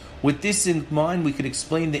 With this in mind, we could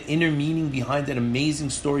explain the inner meaning behind an amazing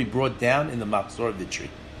story brought down in the Machzor of the tree.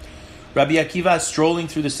 Rabbi Akiva is strolling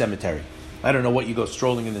through the cemetery. I don't know what you go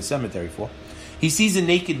strolling in the cemetery for. He sees a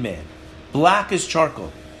naked man, black as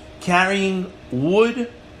charcoal, carrying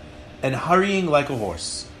wood and hurrying like a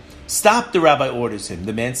horse. Stop, the rabbi orders him.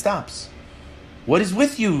 The man stops. What is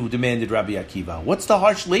with you? Demanded Rabbi Akiva. What's the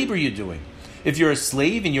harsh labor you're doing? If you're a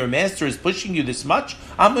slave and your master is pushing you this much,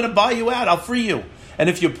 I'm going to buy you out. I'll free you. And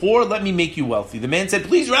if you're poor, let me make you wealthy. The man said,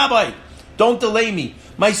 please, Rabbi, don't delay me.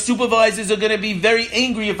 My supervisors are going to be very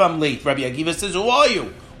angry if I'm late. Rabbi Akiva says, who are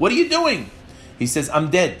you? What are you doing? He says, I'm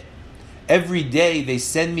dead. Every day they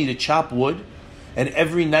send me to chop wood, and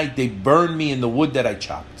every night they burn me in the wood that I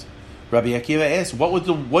chopped. Rabbi Akiva asked,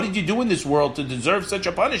 what did you do in this world to deserve such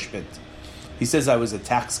a punishment? He says, I was a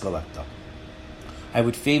tax collector. I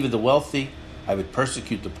would favor the wealthy. I would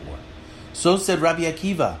persecute the poor. So said Rabbi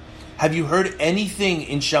Akiva, have you heard anything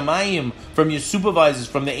in Shamayim from your supervisors,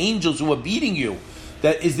 from the angels who are beating you?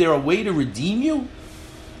 That is there a way to redeem you?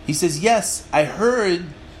 He says, yes, I heard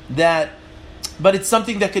that, but it's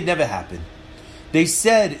something that could never happen. They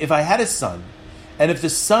said, if I had a son, And if the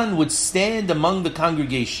son would stand among the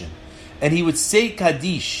congregation, and he would say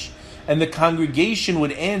Kaddish, and the congregation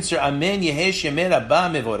would answer Amen Yehi Shemer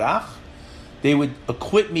Abba Mevorach, they would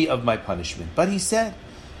acquit me of my punishment. But he said,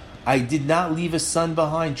 I did not leave a son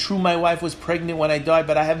behind. True, my wife was pregnant when I died,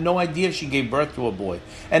 but I have no idea if she gave birth to a boy.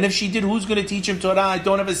 And if she did, who's going to teach him Torah? I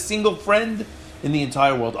don't have a single friend in the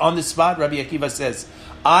entire world. On the spot, Rabbi Akiva says,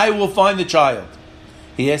 I will find the child.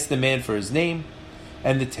 He asked the man for his name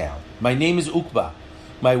and the town. My name is Ukba.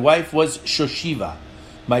 My wife was Shoshiva.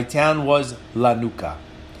 My town was Lanuka.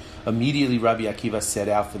 Immediately, Rabbi Akiva set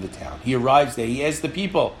out for the town. He arrives there. He asks the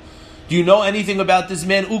people, do you know anything about this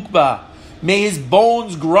man Ukba? May his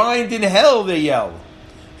bones grind in hell, they yell.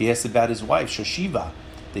 He asked about his wife, Shoshiva.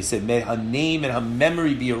 They said, may her name and her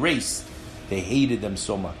memory be erased. They hated them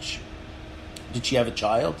so much. Did she have a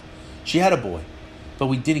child? She had a boy, but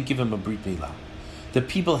we didn't give him a Brit Milah. The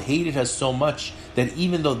people hated her so much that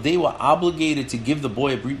even though they were obligated to give the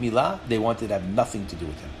boy a Brit Milah, they wanted to have nothing to do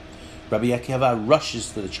with him. Rabbi Akiva rushes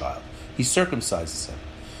to the child. He circumcises him.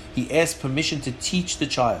 He asks permission to teach the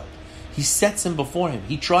child. He sets him before him.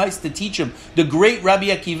 He tries to teach him the great Rabbi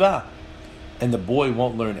Akiva. And the boy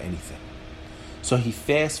won't learn anything. So he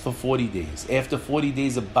fasts for 40 days. After 40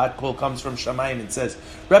 days, a bat kol comes from Shamayim and says,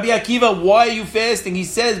 Rabbi Akiva, why are you fasting? He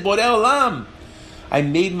says, Borei Olam, I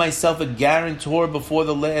made myself a guarantor before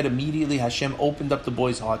the lad. Immediately Hashem opened up the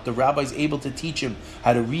boy's heart. The rabbi is able to teach him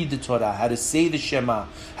how to read the Torah, how to say the Shema,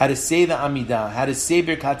 how to say the Amidah, how to say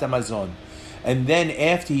Birkat HaMazon. And then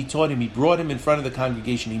after he taught him, he brought him in front of the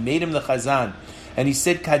congregation. He made him the Chazan. And he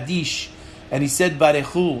said Kaddish. And he said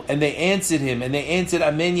Barechu. And they answered him. And they answered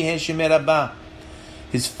Amen Yehi Shemer Abba.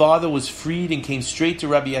 His father was freed and came straight to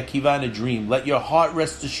Rabbi Akiva in a dream. Let your heart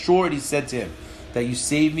rest assured, he said to him, that you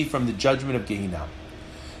saved me from the judgment of Gehinnom.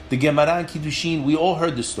 The Gemara in Kiddushin, we all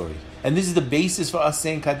heard the story. And this is the basis for us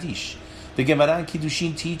saying Kaddish. The Gemara in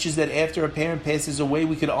Kiddushin teaches that after a parent passes away,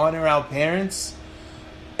 we could honor our parents.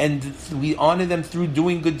 And we honor them through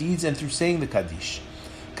doing good deeds and through saying the Kaddish.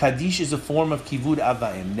 Kaddish is a form of Kivud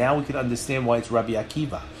Avayim. Now we can understand why it's Rabbi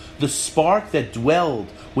Akiva. The spark that dwelled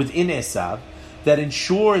within Esav, that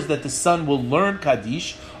ensures that the son will learn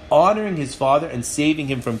Kaddish, honoring his father and saving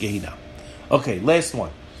him from Gehinnom. Okay, last one.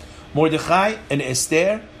 Mordechai and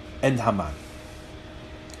Esther and Haman.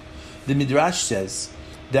 The Midrash says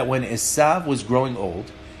that when Esav was growing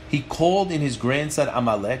old, he called in his grandson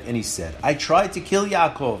Amalek and he said, I tried to kill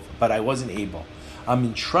Yaakov, but I wasn't able. I'm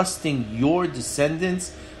entrusting your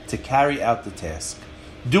descendants to carry out the task.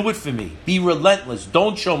 Do it for me. Be relentless.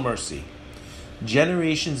 Don't show mercy.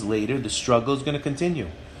 Generations later, the struggle is going to continue.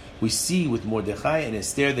 We see with Mordechai and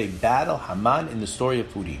Esther, they battle Haman in the story of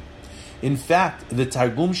Purim. In fact, the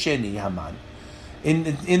Targum Sheni, Haman,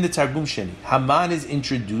 in the Targum Sheni, Haman is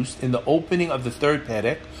introduced in the opening of the third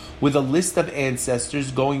Perek with a list of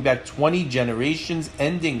ancestors going back 20 generations,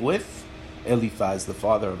 ending with Eliphaz, the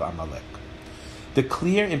father of Amalek. The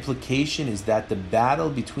clear implication is that the battle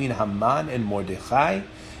between Haman and Mordechai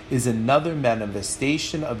is another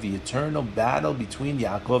manifestation of the eternal battle between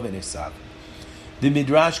Yaakov and Esav. The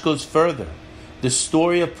Midrash goes further. The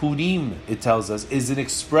story of Purim, it tells us, is an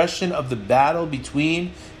expression of the battle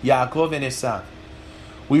between Yaakov and Esav.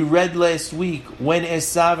 We read last week, when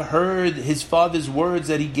Esav heard his father's words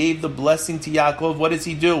that he gave the blessing to Yaakov, what does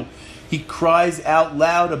he do? He cries out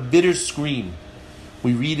loud a bitter scream.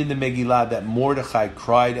 We read in the Megillah that Mordechai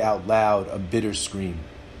cried out loud a bitter scream.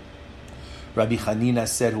 Rabbi Hanina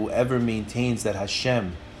said, whoever maintains that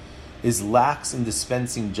Hashem is lax in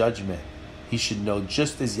dispensing judgment, he should know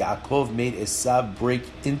just as Yaakov made Esav break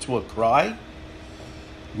into a cry,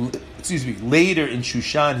 later in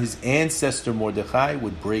Shushan, his ancestor Mordechai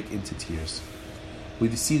would break into tears. We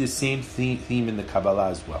see the same theme in the Kabbalah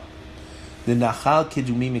as well. The Nachal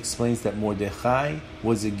Kedumim explains that Mordechai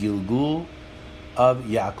was a Gilgul of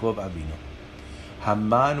Yaakov Avinu.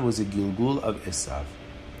 Haman was a Gilgul of Esav.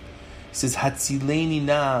 It says, Hatzileni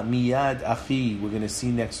na miyad achi. We're going to see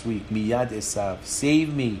next week. Miyad Esav.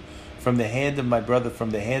 Save me from the hand of my brother,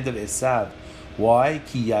 from the hand of Esav. Why?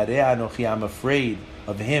 Ki yareh anochi. I'm afraid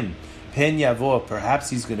of him. Pen yavo. Perhaps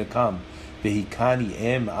he's going to come. Vehikani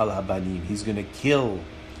em al habanim. He's going to kill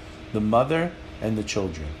the mother and the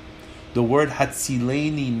children. The word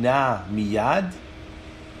Hatzileni na miyad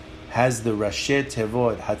has the Rashi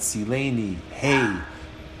Tevot Hatzileni Hey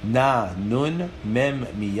Na Nun Mem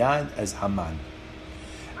Miyad as Haman.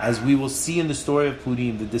 As we will see in the story of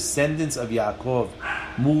Purim, the descendants of Yaakov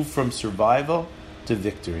move from survival to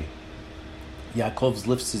victory. Yaakov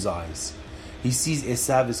lifts his eyes. He sees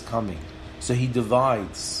Esav is coming, so he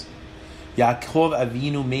divides. Yaakov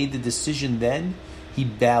Avinu made the decision then. He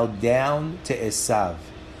bowed down to Esav.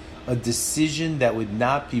 a decision that would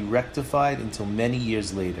not be rectified until many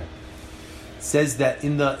years later. It says that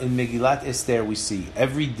in Megillat Esther we see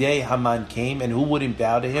every day Haman came, and who wouldn't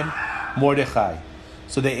bow to him? Mordechai.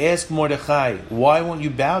 So they asked Mordechai, why won't you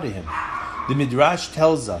bow to him? The Midrash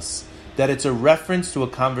tells us that it's a reference to a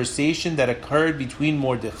conversation that occurred between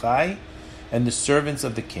Mordechai and the servants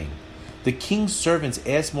of the king. The king's servants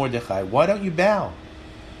asked Mordechai, why don't you bow?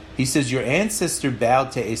 He says, your ancestor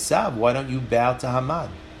bowed to Esav, why don't you bow to Haman?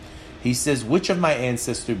 He says, which of my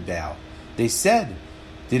ancestors bow? They said,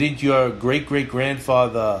 didn't your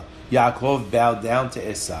great-great-grandfather Yaakov bow down to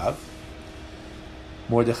Esav?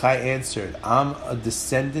 Mordechai answered, I'm a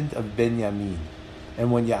descendant of Benjamin.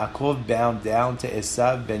 And when Yaakov bowed down to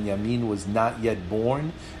Esav, Benjamin was not yet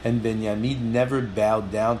born, and Benjamin never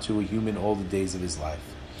bowed down to a human all the days of his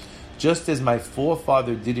life. Just as my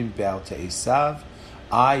forefather didn't bow to Esav,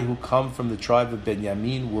 I, who come from the tribe of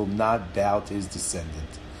Benjamin, will not bow to his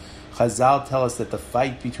descendant. Chazal tell us that the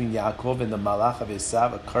fight between Yaakov and the Malach of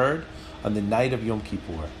Esav occurred on the night of Yom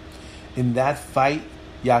Kippur. In that fight,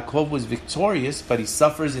 Yaakov was victorious, but he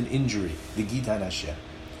suffers an injury, the Gid HaNasher.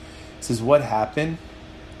 It says, what happened?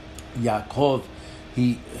 Yaakov,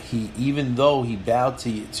 he even though he bowed to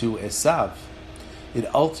Esav,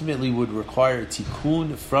 it ultimately would require a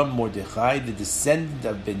tikkun from Mordechai, the descendant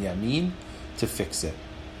of Benjamin, to fix it.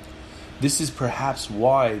 This is perhaps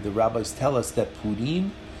why the rabbis tell us that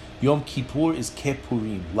Purim, Yom Kippur is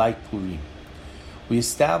Kepurim, like Purim. We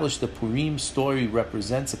established the Purim story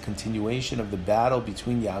represents a continuation of the battle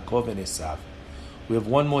between Yaakov and Esav. We have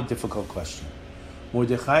one more difficult question.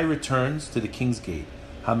 Mordechai returns to the king's gate.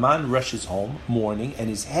 Haman rushes home, mourning, and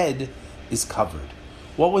his head is covered.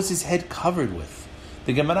 What was his head covered with?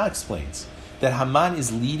 The Gemara explains that Haman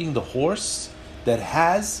is leading the horse that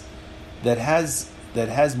has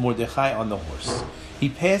Mordechai on the horse. He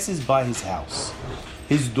passes by his house.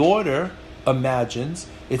 His daughter imagines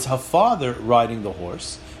it's her father riding the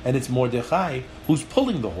horse, and it's Mordechai who's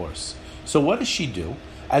pulling the horse. So what does she do?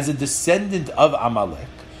 As a descendant of Amalek,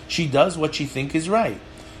 she does what she thinks is right.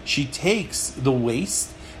 She takes the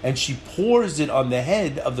waist and she pours it on the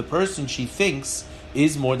head of the person she thinks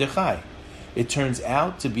is Mordechai. It turns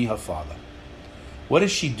out to be her father. What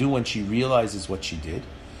does she do when she realizes what she did?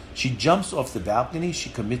 She jumps off the balcony, she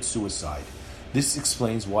commits suicide. This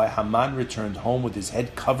explains why Haman returned home with his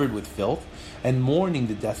head covered with filth and mourning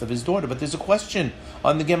the death of his daughter. But there's a question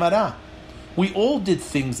on the Gemara. We all did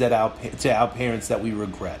things to our parents that we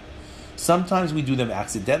regret. Sometimes we do them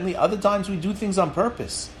accidentally, other times we do things on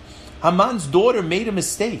purpose. Haman's daughter made a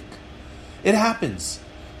mistake. It happens.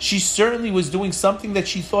 She certainly was doing something that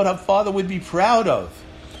she thought her father would be proud of.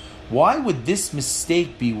 Why would this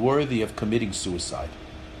mistake be worthy of committing suicide?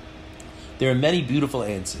 There are many beautiful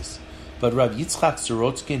answers, but Rav Yitzchak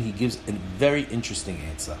Sorotzkin, he gives a very interesting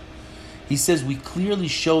answer. He says, we clearly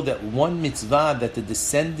show that one mitzvah that the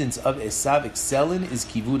descendants of Esav excel in is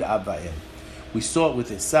kivud avayim. We saw it with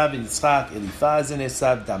Esav and Yitzchak, Eliphaz and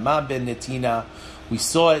Esav, Dama ben Netina. We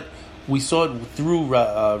saw it through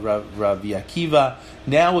Rabbi Akiva.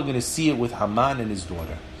 Now we're going to see it with Haman and his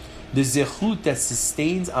daughter. The zechut that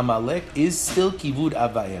sustains Amalek is still kivud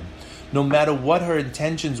avayim. No matter what her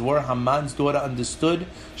intentions were, Haman's daughter understood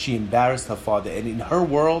she embarrassed her father. And in her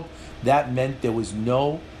world, that meant there was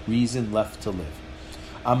no reason left to live.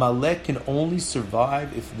 Amalek can only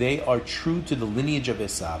survive if they are true to the lineage of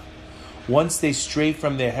Esav. Once they stray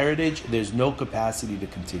from their heritage, there's no capacity to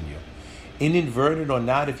continue. Inadvertent or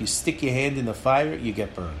not, if you stick your hand in the fire, you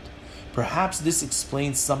get burned. Perhaps this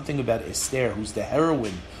explains something about Esther, who's the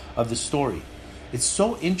heroine of the story. It's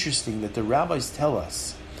so interesting that the rabbis tell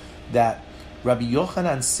us that Rabbi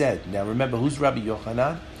Yochanan said, now remember, who's Rabbi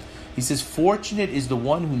Yochanan? He says, fortunate is the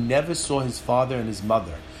one who never saw his father and his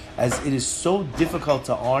mother, as it is so difficult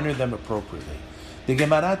to honor them appropriately. The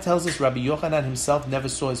Gemara tells us Rabbi Yochanan himself never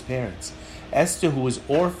saw his parents. Esther, who was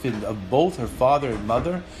orphaned of both her father and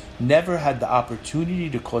mother, never had the opportunity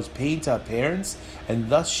to cause pain to her parents, and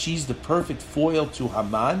thus she's the perfect foil to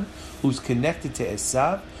Haman, who's connected to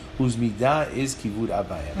Esav, whose midah is kivud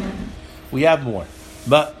abayim. We have more,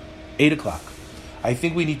 but 8 o'clock. I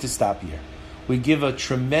think we need to stop here. We give a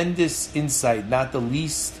tremendous insight, not the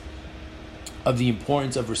least of the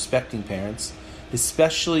importance of respecting parents,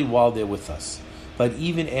 especially while they're with us, but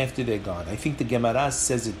even after they're gone. I think the Gemara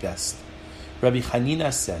says it best. Rabbi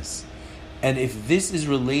Hanina says, and if this is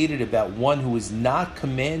related about one who is not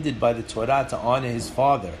commanded by the Torah to honor his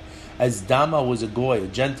father, as Dama was a goy, a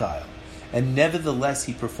Gentile, and nevertheless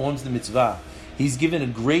he performs the mitzvah, he's given a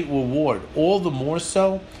great reward. All the more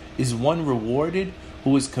so is one rewarded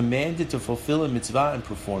who is commanded to fulfill a mitzvah and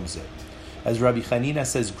performs it. As Rabbi Chanina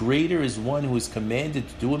says, greater is one who is commanded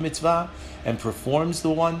to do a mitzvah and performs the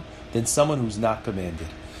one than someone who's not commanded.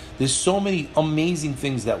 There's so many amazing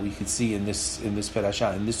things that we could see in this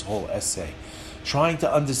parasha, in this whole essay. Trying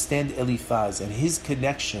to understand Eliphaz and his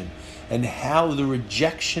connection and how the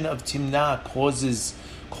rejection of Timnah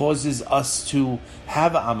causes us to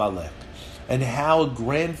have Amalek, and how a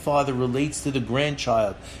grandfather relates to the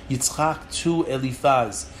grandchild, Yitzchak to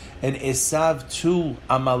Eliphaz, and Esav to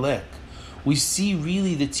Amalek. We see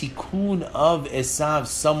really the tikkun of Esav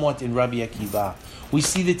somewhat in Rabbi Akiva. We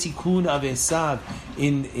see the tikkun of Esav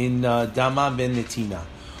in Dama ben Netina.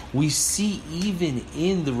 We see even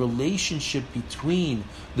in the relationship between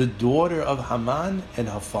the daughter of Haman and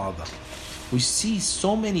her father. We see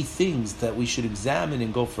so many things that we should examine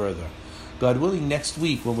and go further. God willing, next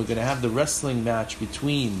week when we're going to have the wrestling match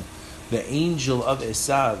between the angel of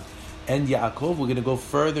Esav and Yaakov, we're going to go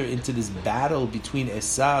further into this battle between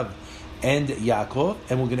Esav and Yaakov,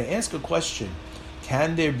 and we're going to ask a question: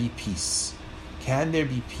 can there be peace? Can there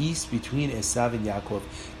be peace between Esav and Yaakov?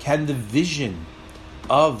 Can the vision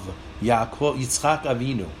of Yaakov, Yitzchak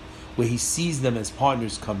Avinu, where he sees them as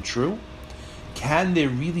partners, come true? Can there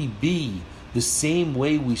really be the same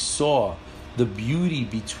way we saw the beauty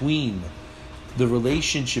between the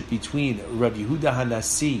relationship between Rabbi Yehuda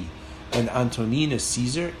Hanasi and Antonina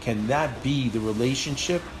Caesar? Can that be the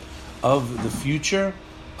relationship of the future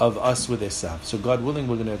of us with Esav? So God willing,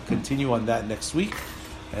 we're going to continue on that next week,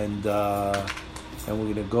 and we're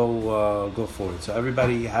going to go forward. So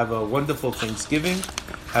everybody have a wonderful Thanksgiving.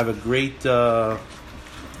 Have a great